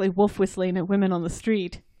basically wolf whistling at women on the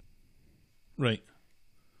street. Right.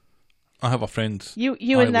 I have a friend. You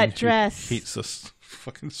in Eileen, that who dress hates this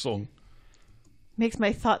fucking song. makes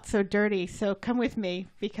my thoughts so dirty. So come with me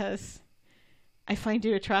because I find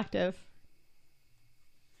you attractive.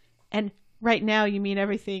 And right now you mean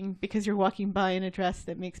everything because you're walking by in a dress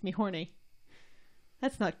that makes me horny.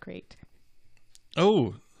 That's not great.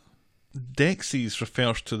 Oh, Dexies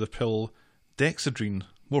refers to the pill Dexedrine,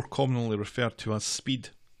 more commonly referred to as speed.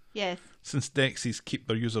 Yes. Since Dexies keep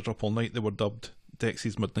their users up all night, they were dubbed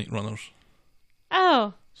Dexies Midnight Runners.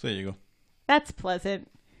 Oh, So there you go. that's pleasant.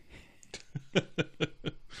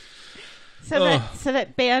 So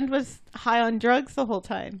that band was high on drugs the whole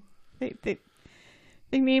time. They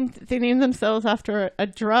named themselves after a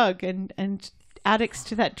drug and addicts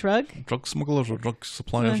to that drug. Drug smugglers or drug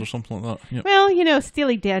suppliers or something like that. Yep. Well,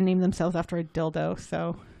 Steely Dan named themselves after a dildo,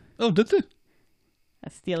 so Oh, did they?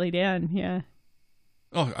 that's Steely Dan, yeah.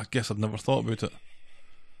 Oh, I guess I'd never thought about it.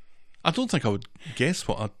 I don't think I would guess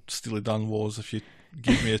what a Steely Dan was if you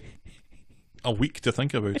gave me a week to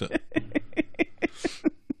think about it.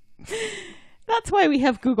 That's why we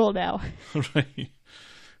have Google now. Right.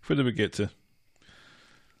 Where did we get to?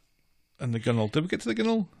 And the Gunnel. Did we get to the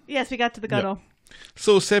Gunnel? Yes, we got to the Gunnel.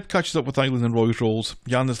 So Seb catches up with Eileen and Roy's Rolls.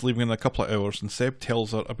 Jan is leaving in a couple of hours and Seb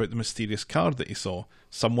tells her about the mysterious card that he saw.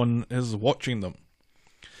 Someone is watching them.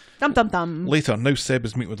 Dum dum dum. Later, now Seb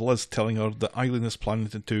is meeting with Liz, telling her that Eileen is planning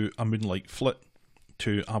to do a moonlight flit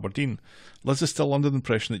to Aberdeen. Liz is still under the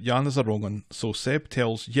impression that Jan is a wrong one, so Seb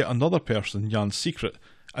tells yet another person Jan's secret,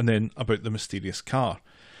 and then about the mysterious car.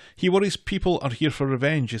 He worries people are here for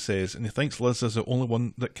revenge, he says, and he thinks Liz is the only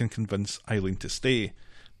one that can convince Eileen to stay.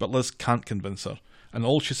 But Liz can't convince her, and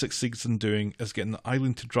all she succeeds in doing is getting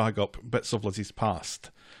Eileen to drag up bits of Liz's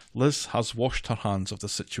past. Liz has washed her hands of the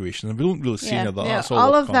situation, and we don't really see any of that. Yeah. That's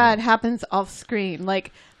All of off that camera. happens off screen.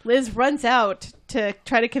 Like, Liz runs out to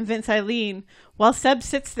try to convince Eileen while Seb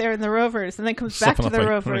sits there in the Rovers and then comes back Sipping to a the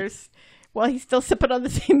pint, Rovers while he's still sipping on the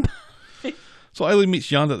same pint. So Eileen meets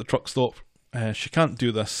Jan at the truck stop. She can't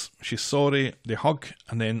do this. She's sorry. They hug,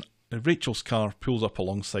 and then Rachel's car pulls up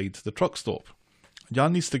alongside the truck stop.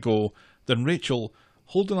 Jan needs to go. Then Rachel,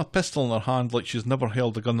 holding a pistol in her hand like she's never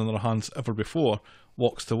held a gun in her hands ever before,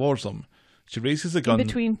 walks towards them. She raises the gun. In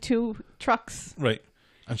between two trucks. Right.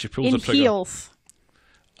 And she pulls In the trigger. heels.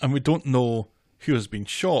 And we don't know who has been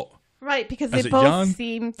shot. Right, because Is they it both Jan?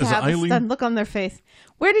 seem to Is it have a Eileen? stunned look on their face.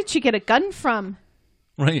 Where did she get a gun from?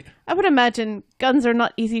 Right. I would imagine guns are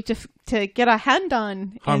not easy to get a hand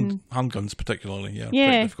on. Handguns particularly, yeah. Yeah.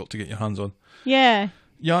 Pretty difficult to get your hands on. Yeah.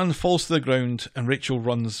 Jan falls to the ground and Rachel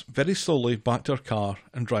runs very slowly back to her car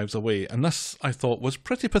and drives away. And this, I thought, was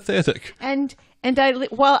pretty pathetic. And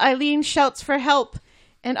while Eileen shouts for help,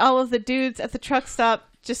 and all of the dudes at the truck stop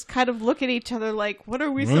just kind of look at each other like, what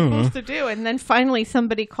are we supposed to do? And then finally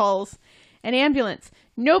somebody calls an ambulance.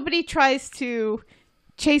 Nobody tries to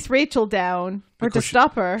chase Rachel down or to Because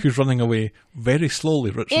stop her. She's running away very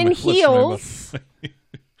slowly. In heels.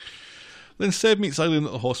 Then Seb meets Eileen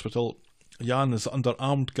at the hospital. Jan is under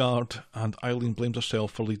armed guard and Eileen blames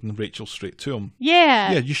herself for leading Rachel straight to him.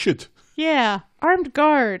 Yeah. Yeah, you should. Yeah. Armed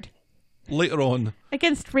guard Later on,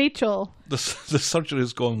 against Rachel. the surgery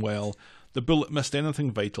has gone well. The bullet missed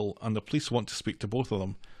anything vital and the police want to speak to both of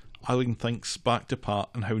them. Eileen thinks back to Pat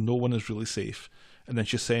and how no one is really safe, and then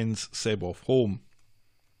she sends Seb off home.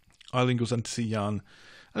 Eileen goes in to see Jan,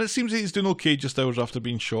 and it seems that he's doing okay just hours after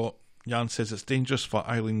being shot. Jan says it's dangerous for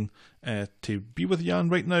Eileen to be with Jan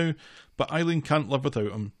right now, but Eileen can't live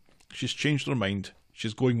without him. She's changed her mind.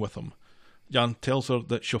 She's going with him. Jan tells her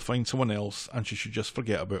that she'll find someone else and she should just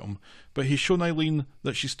forget about him, but he's shown Eileen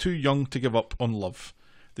that she's too young to give up on love.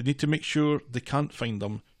 They need to make sure they can't find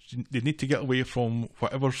him. They need to get away from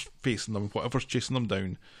whatever's facing them, whatever's chasing them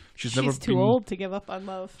down. She's never too been, old to give up on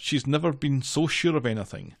love. She's never been so sure of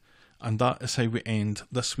anything. And that is how we end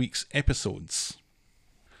this week's episodes.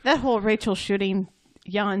 That whole Rachel shooting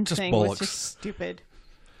Jan Just thing bollocks. was just stupid.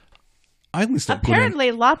 Eileen's not going in.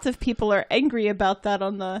 Apparently, lots of people are angry about that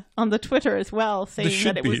on the Twitter as well, saying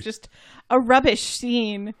should that it be. was just a rubbish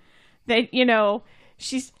scene. That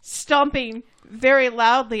she's stomping very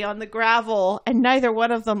loudly on the gravel, and neither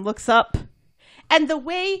one of them looks up. And the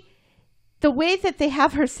way that they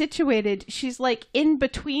have her situated, she's like in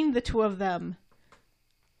between the two of them.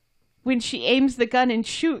 when she aims the gun and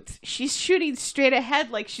shoots, she's shooting straight ahead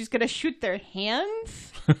like she's going to shoot their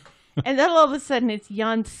hands. And then all of a sudden it's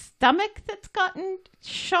Jan's stomach that's gotten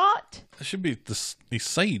shot. It should be his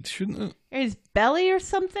side, shouldn't it? Or his belly or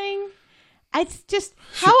something. It's just,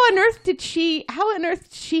 how on earth did she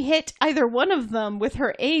hit either one of them with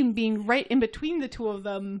her aim being right in between the two of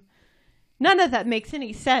them? None of that makes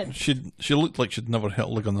any sense. She looked like she'd never hit a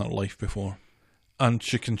leg in her life before. And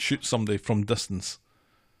she can shoot somebody from distance.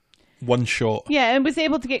 One shot. Yeah, and was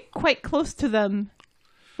able to get quite close to them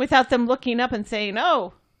without them looking up and saying,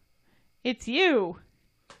 "Oh, it's you."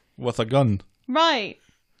 With a gun. Right.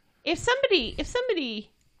 If somebody,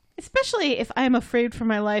 especially if I'm afraid for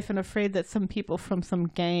my life and afraid that some people from some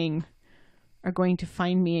gang are going to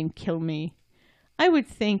find me and kill me, I would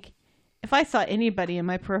think if I saw anybody in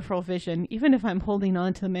my peripheral vision, even if I'm holding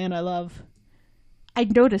on to the man I love,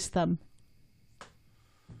 I'd notice them.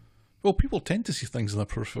 Well, people tend to see things in their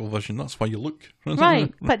peripheral vision. That's why you look.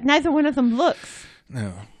 Right, but neither one of them looks.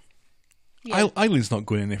 No. Yeah. Eileen's not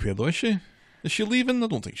going anywhere, though, is she? Is she leaving? I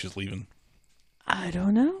don't think she's leaving. I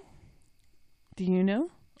don't know. Do you know?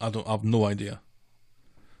 I have no idea.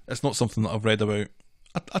 It's not something that I've read about.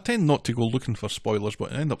 I tend not to go looking for spoilers,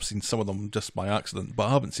 but I end up seeing some of them just by accident. But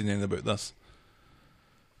I haven't seen anything about this.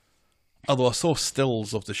 Although I saw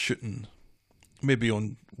stills of the shooting, maybe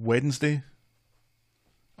on Wednesday,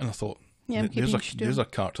 and I thought, Yeah, there's a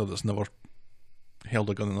character that's never held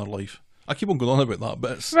a gun in her life. I keep on going on about that,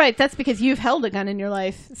 but it's... Right, that's because you've held a gun in your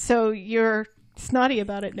life, so you're snotty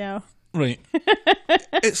about it now. Right.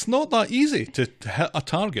 It's not that easy to hit a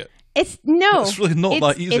target. It's really not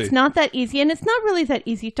that easy. It's not that easy, and it's not really that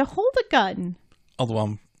easy to hold a gun. Although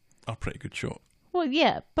I'm a pretty good shot. Well,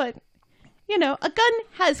 yeah, but, a gun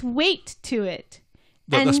has weight to it.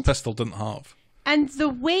 That this pistol didn't have. And the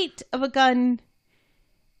weight of a gun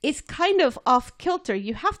is kind of off kilter.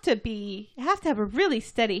 You have to have a really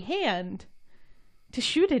steady hand to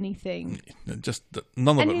shoot anything. Just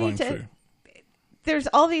none of it rang through. There's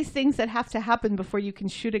all these things that have to happen before you can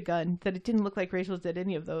shoot a gun, that it didn't look like Rachel did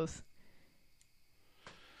any of those.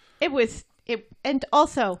 And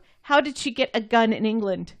also, how did she get a gun in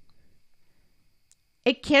England?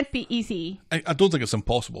 It can't be easy. I don't think it's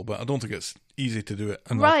impossible, but I don't think it's easy to do it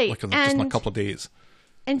in just in a couple of days.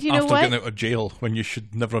 And you know After what? getting out of jail, when you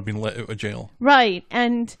should never have been let out of jail. Right,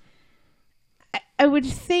 and I would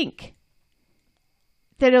think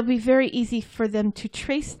that it'll be very easy for them to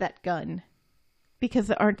trace that gun, because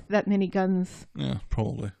there aren't that many guns. Yeah,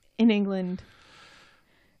 probably. In England.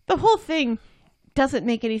 The whole thing doesn't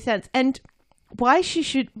make any sense. And why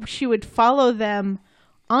she would follow them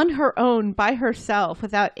on her own, by herself,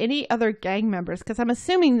 without any other gang members, because I'm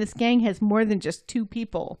assuming this gang has more than just 2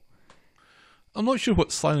 people. I'm not sure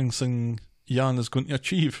what silencing Jan is going to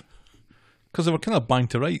achieve, because they were kind of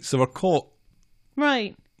banged to rights. They were caught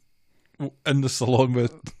right in the salon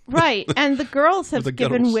with right, and the girls have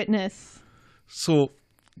given witness. So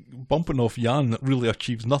bumping off Jan really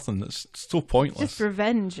achieves nothing. It's so pointless. Just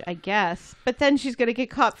revenge, I guess. But then she's going to get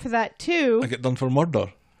caught for that too. I get done for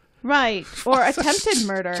murder. Right, or attempted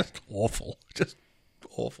murder. Just awful. Just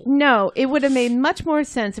awful. No, it would have made much more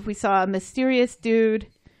sense if we saw a mysterious dude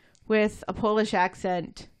with a Polish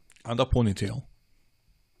accent. And a ponytail.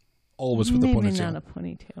 Always with a ponytail. Maybe not a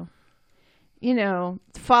ponytail.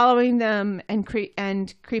 Following them and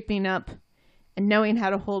creeping up and knowing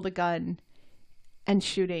how to hold a gun and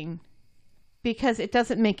shooting. Because it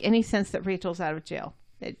doesn't make any sense that Rachel's out of jail.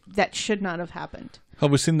 That should not have happened.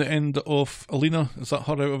 Have we seen the end of Alina? Is that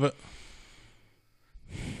her out of it?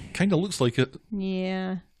 Kind of looks like it.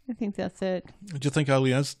 Yeah, I think that's it. Do you think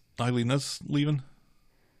Eileen is leaving?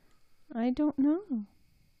 I don't know.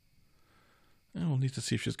 We'll need to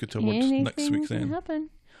see if she's good to work next week then. Can happen.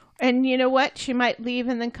 And you know what? She might leave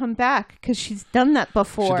and then come back, because she's done that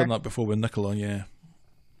before. She's done that before with Nicola, yeah.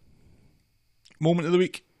 Moment of the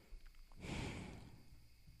week.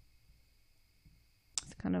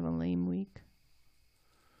 It's kind of a lame week.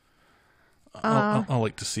 I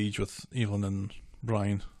like the siege with Evelyn and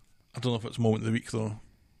Brian. I don't know if it's moment of the week though.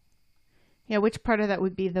 Yeah, which part of that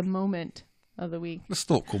would be the moment of the week? The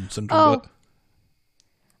Stockholm Syndrome bit.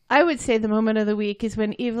 I would say the moment of the week is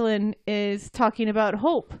when Evelyn is talking about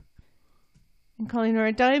Hope and calling her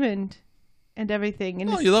a diamond and everything.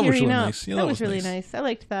 And that was really nice. Yeah, that was really nice. I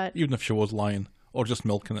liked that. Even if she was lying or just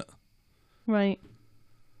milking it. Right.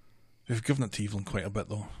 We've given it to Evelyn quite a bit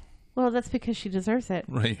though. Well, that's because she deserves it.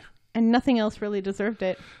 Right. And nothing else really deserved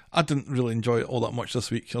it. I didn't really enjoy it all that much this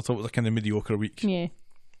week. I thought it was a kind of mediocre week. Yeah.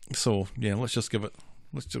 So, yeah, let's just give it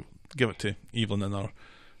to Evelyn and our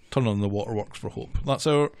turn on the waterworks for Hope. That's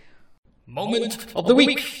our moment of the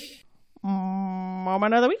week.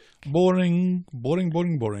 Moment of the week. Boring.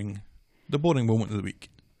 The boring moment of the week.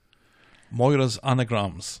 Moira's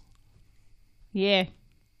anagrams. Yeah.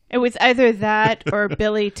 It was either that or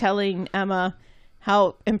Billy telling Emma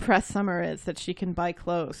how impressed Summer is that she can buy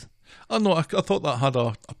clothes. Oh no, I thought that had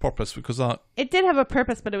a purpose because that... It did have a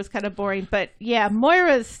purpose, but it was kind of boring. But yeah,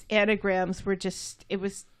 Moira's anagrams were just...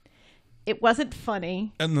 It wasn't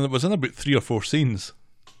funny. And it was in about 3 or 4 scenes.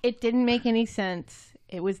 It didn't make any sense.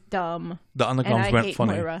 It was dumb. The anagrams and I weren't hate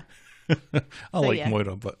funny. Moira. I like yeah.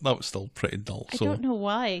 Moira, but that was still pretty dull. I don't know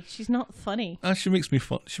why. She's not funny. She makes me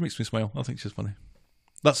She makes me smile. I think she's funny.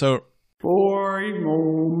 That's our boring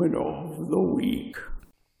moment of the week.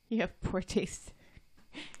 You have poor taste.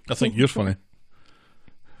 I think you're funny.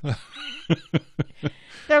 There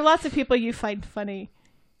are lots of people you find funny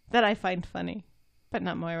that I find funny, but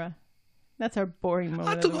not Moira. That's our boring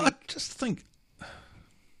moment of the week. I just think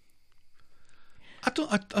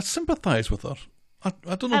I sympathise with her.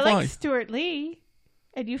 I don't know why. I like Stuart Lee,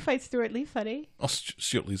 and you find Stuart Lee funny. Oh,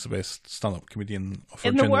 Stuart Lee's the best stand-up comedian of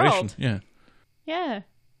our in the generation. world. Yeah. Yeah.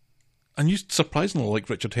 And you surprisingly like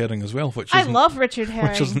Richard Herring as well, which I love Richard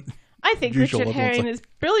Herring. Which isn't I think usual, Richard Herring is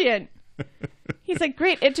brilliant. He's a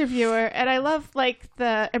great interviewer, and I love like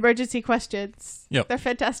the emergency questions. Yep. They're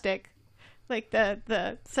fantastic. Like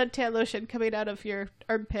the suntan lotion coming out of your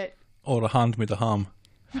armpit. Or a hand made of ham.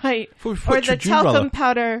 Right. Which or the would you rather? talcum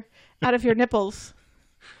powder out of your nipples.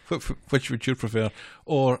 Which would you prefer?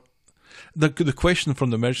 Or the question from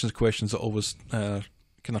the emergency questions that always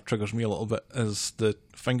kind of triggers me a little bit is the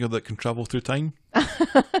finger that can travel through time.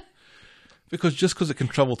 Because just because it can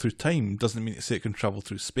travel through time doesn't mean to say it can travel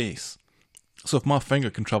through space. So if my finger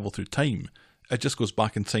can travel through time, it just goes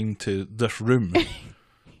back in time to this room,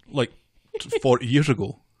 like 40 years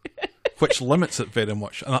ago, which limits it very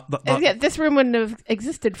much. And Yeah, this room wouldn't have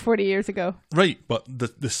existed 40 years ago. Right, but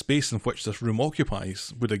the space in which this room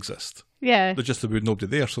occupies would exist. Yeah. There's just there would nobody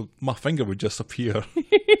there, so my finger would just appear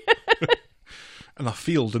in a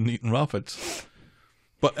field in Eton Rapids.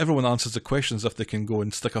 But everyone answers the questions if they can go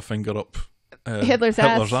and stick a finger up Hitler's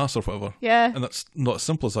ass or whatever. Yeah. And it's not as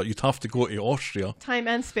simple as that. You'd have to go to Austria. Time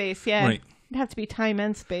and space, yeah. Right. It'd have to be time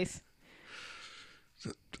and space.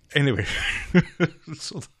 Anyway.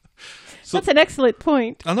 so That's an excellent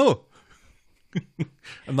point. I know.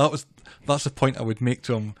 And that's the point I would make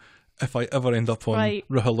to him if I ever end up on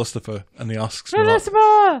Ruha Lustafa and he asks me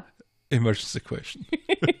that emergency question.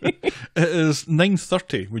 It is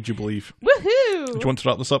 9:30, would you believe? Woohoo! Do you want to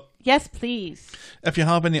wrap this up? Yes, please. If you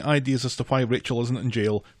have any ideas as to why Rachel isn't in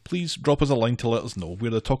jail, please drop us a line to let us know.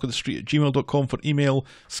 We're the talkofthestreet@gmail.com for email,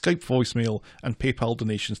 Skype voicemail, and PayPal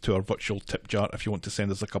donations to our virtual tip jar if you want to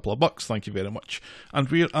send us a couple of bucks. Thank you very much.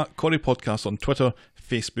 And we're at Corrie Podcast on Twitter,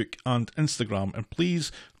 Facebook, and Instagram. And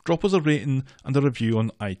please drop us a rating and a review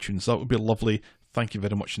on iTunes. That would be lovely. Thank you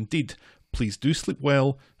very much indeed. Please do sleep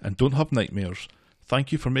well and don't have nightmares.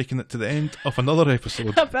 Thank you for making it to the end of another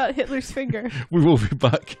episode. About Hitler's finger. We will be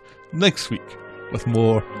back next week with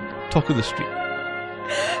more Talk of the Street.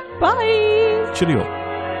 Bye! Cheerio.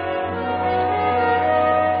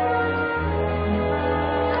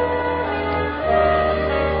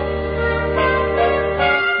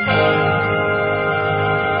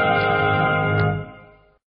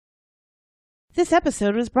 This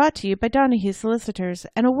episode was brought to you by Donahue Solicitors,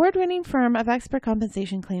 an award-winning firm of expert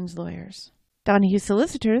compensation claims lawyers. Donahue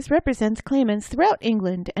Solicitors represents claimants throughout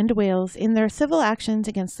England and Wales in their civil actions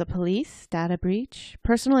against the police, data breach,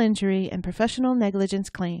 personal injury, and professional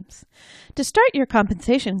negligence claims. To start your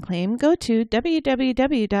compensation claim, go to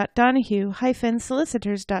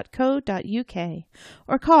www.donahue-solicitors.co.uk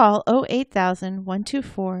or call 08000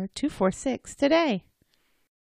 124 246 today.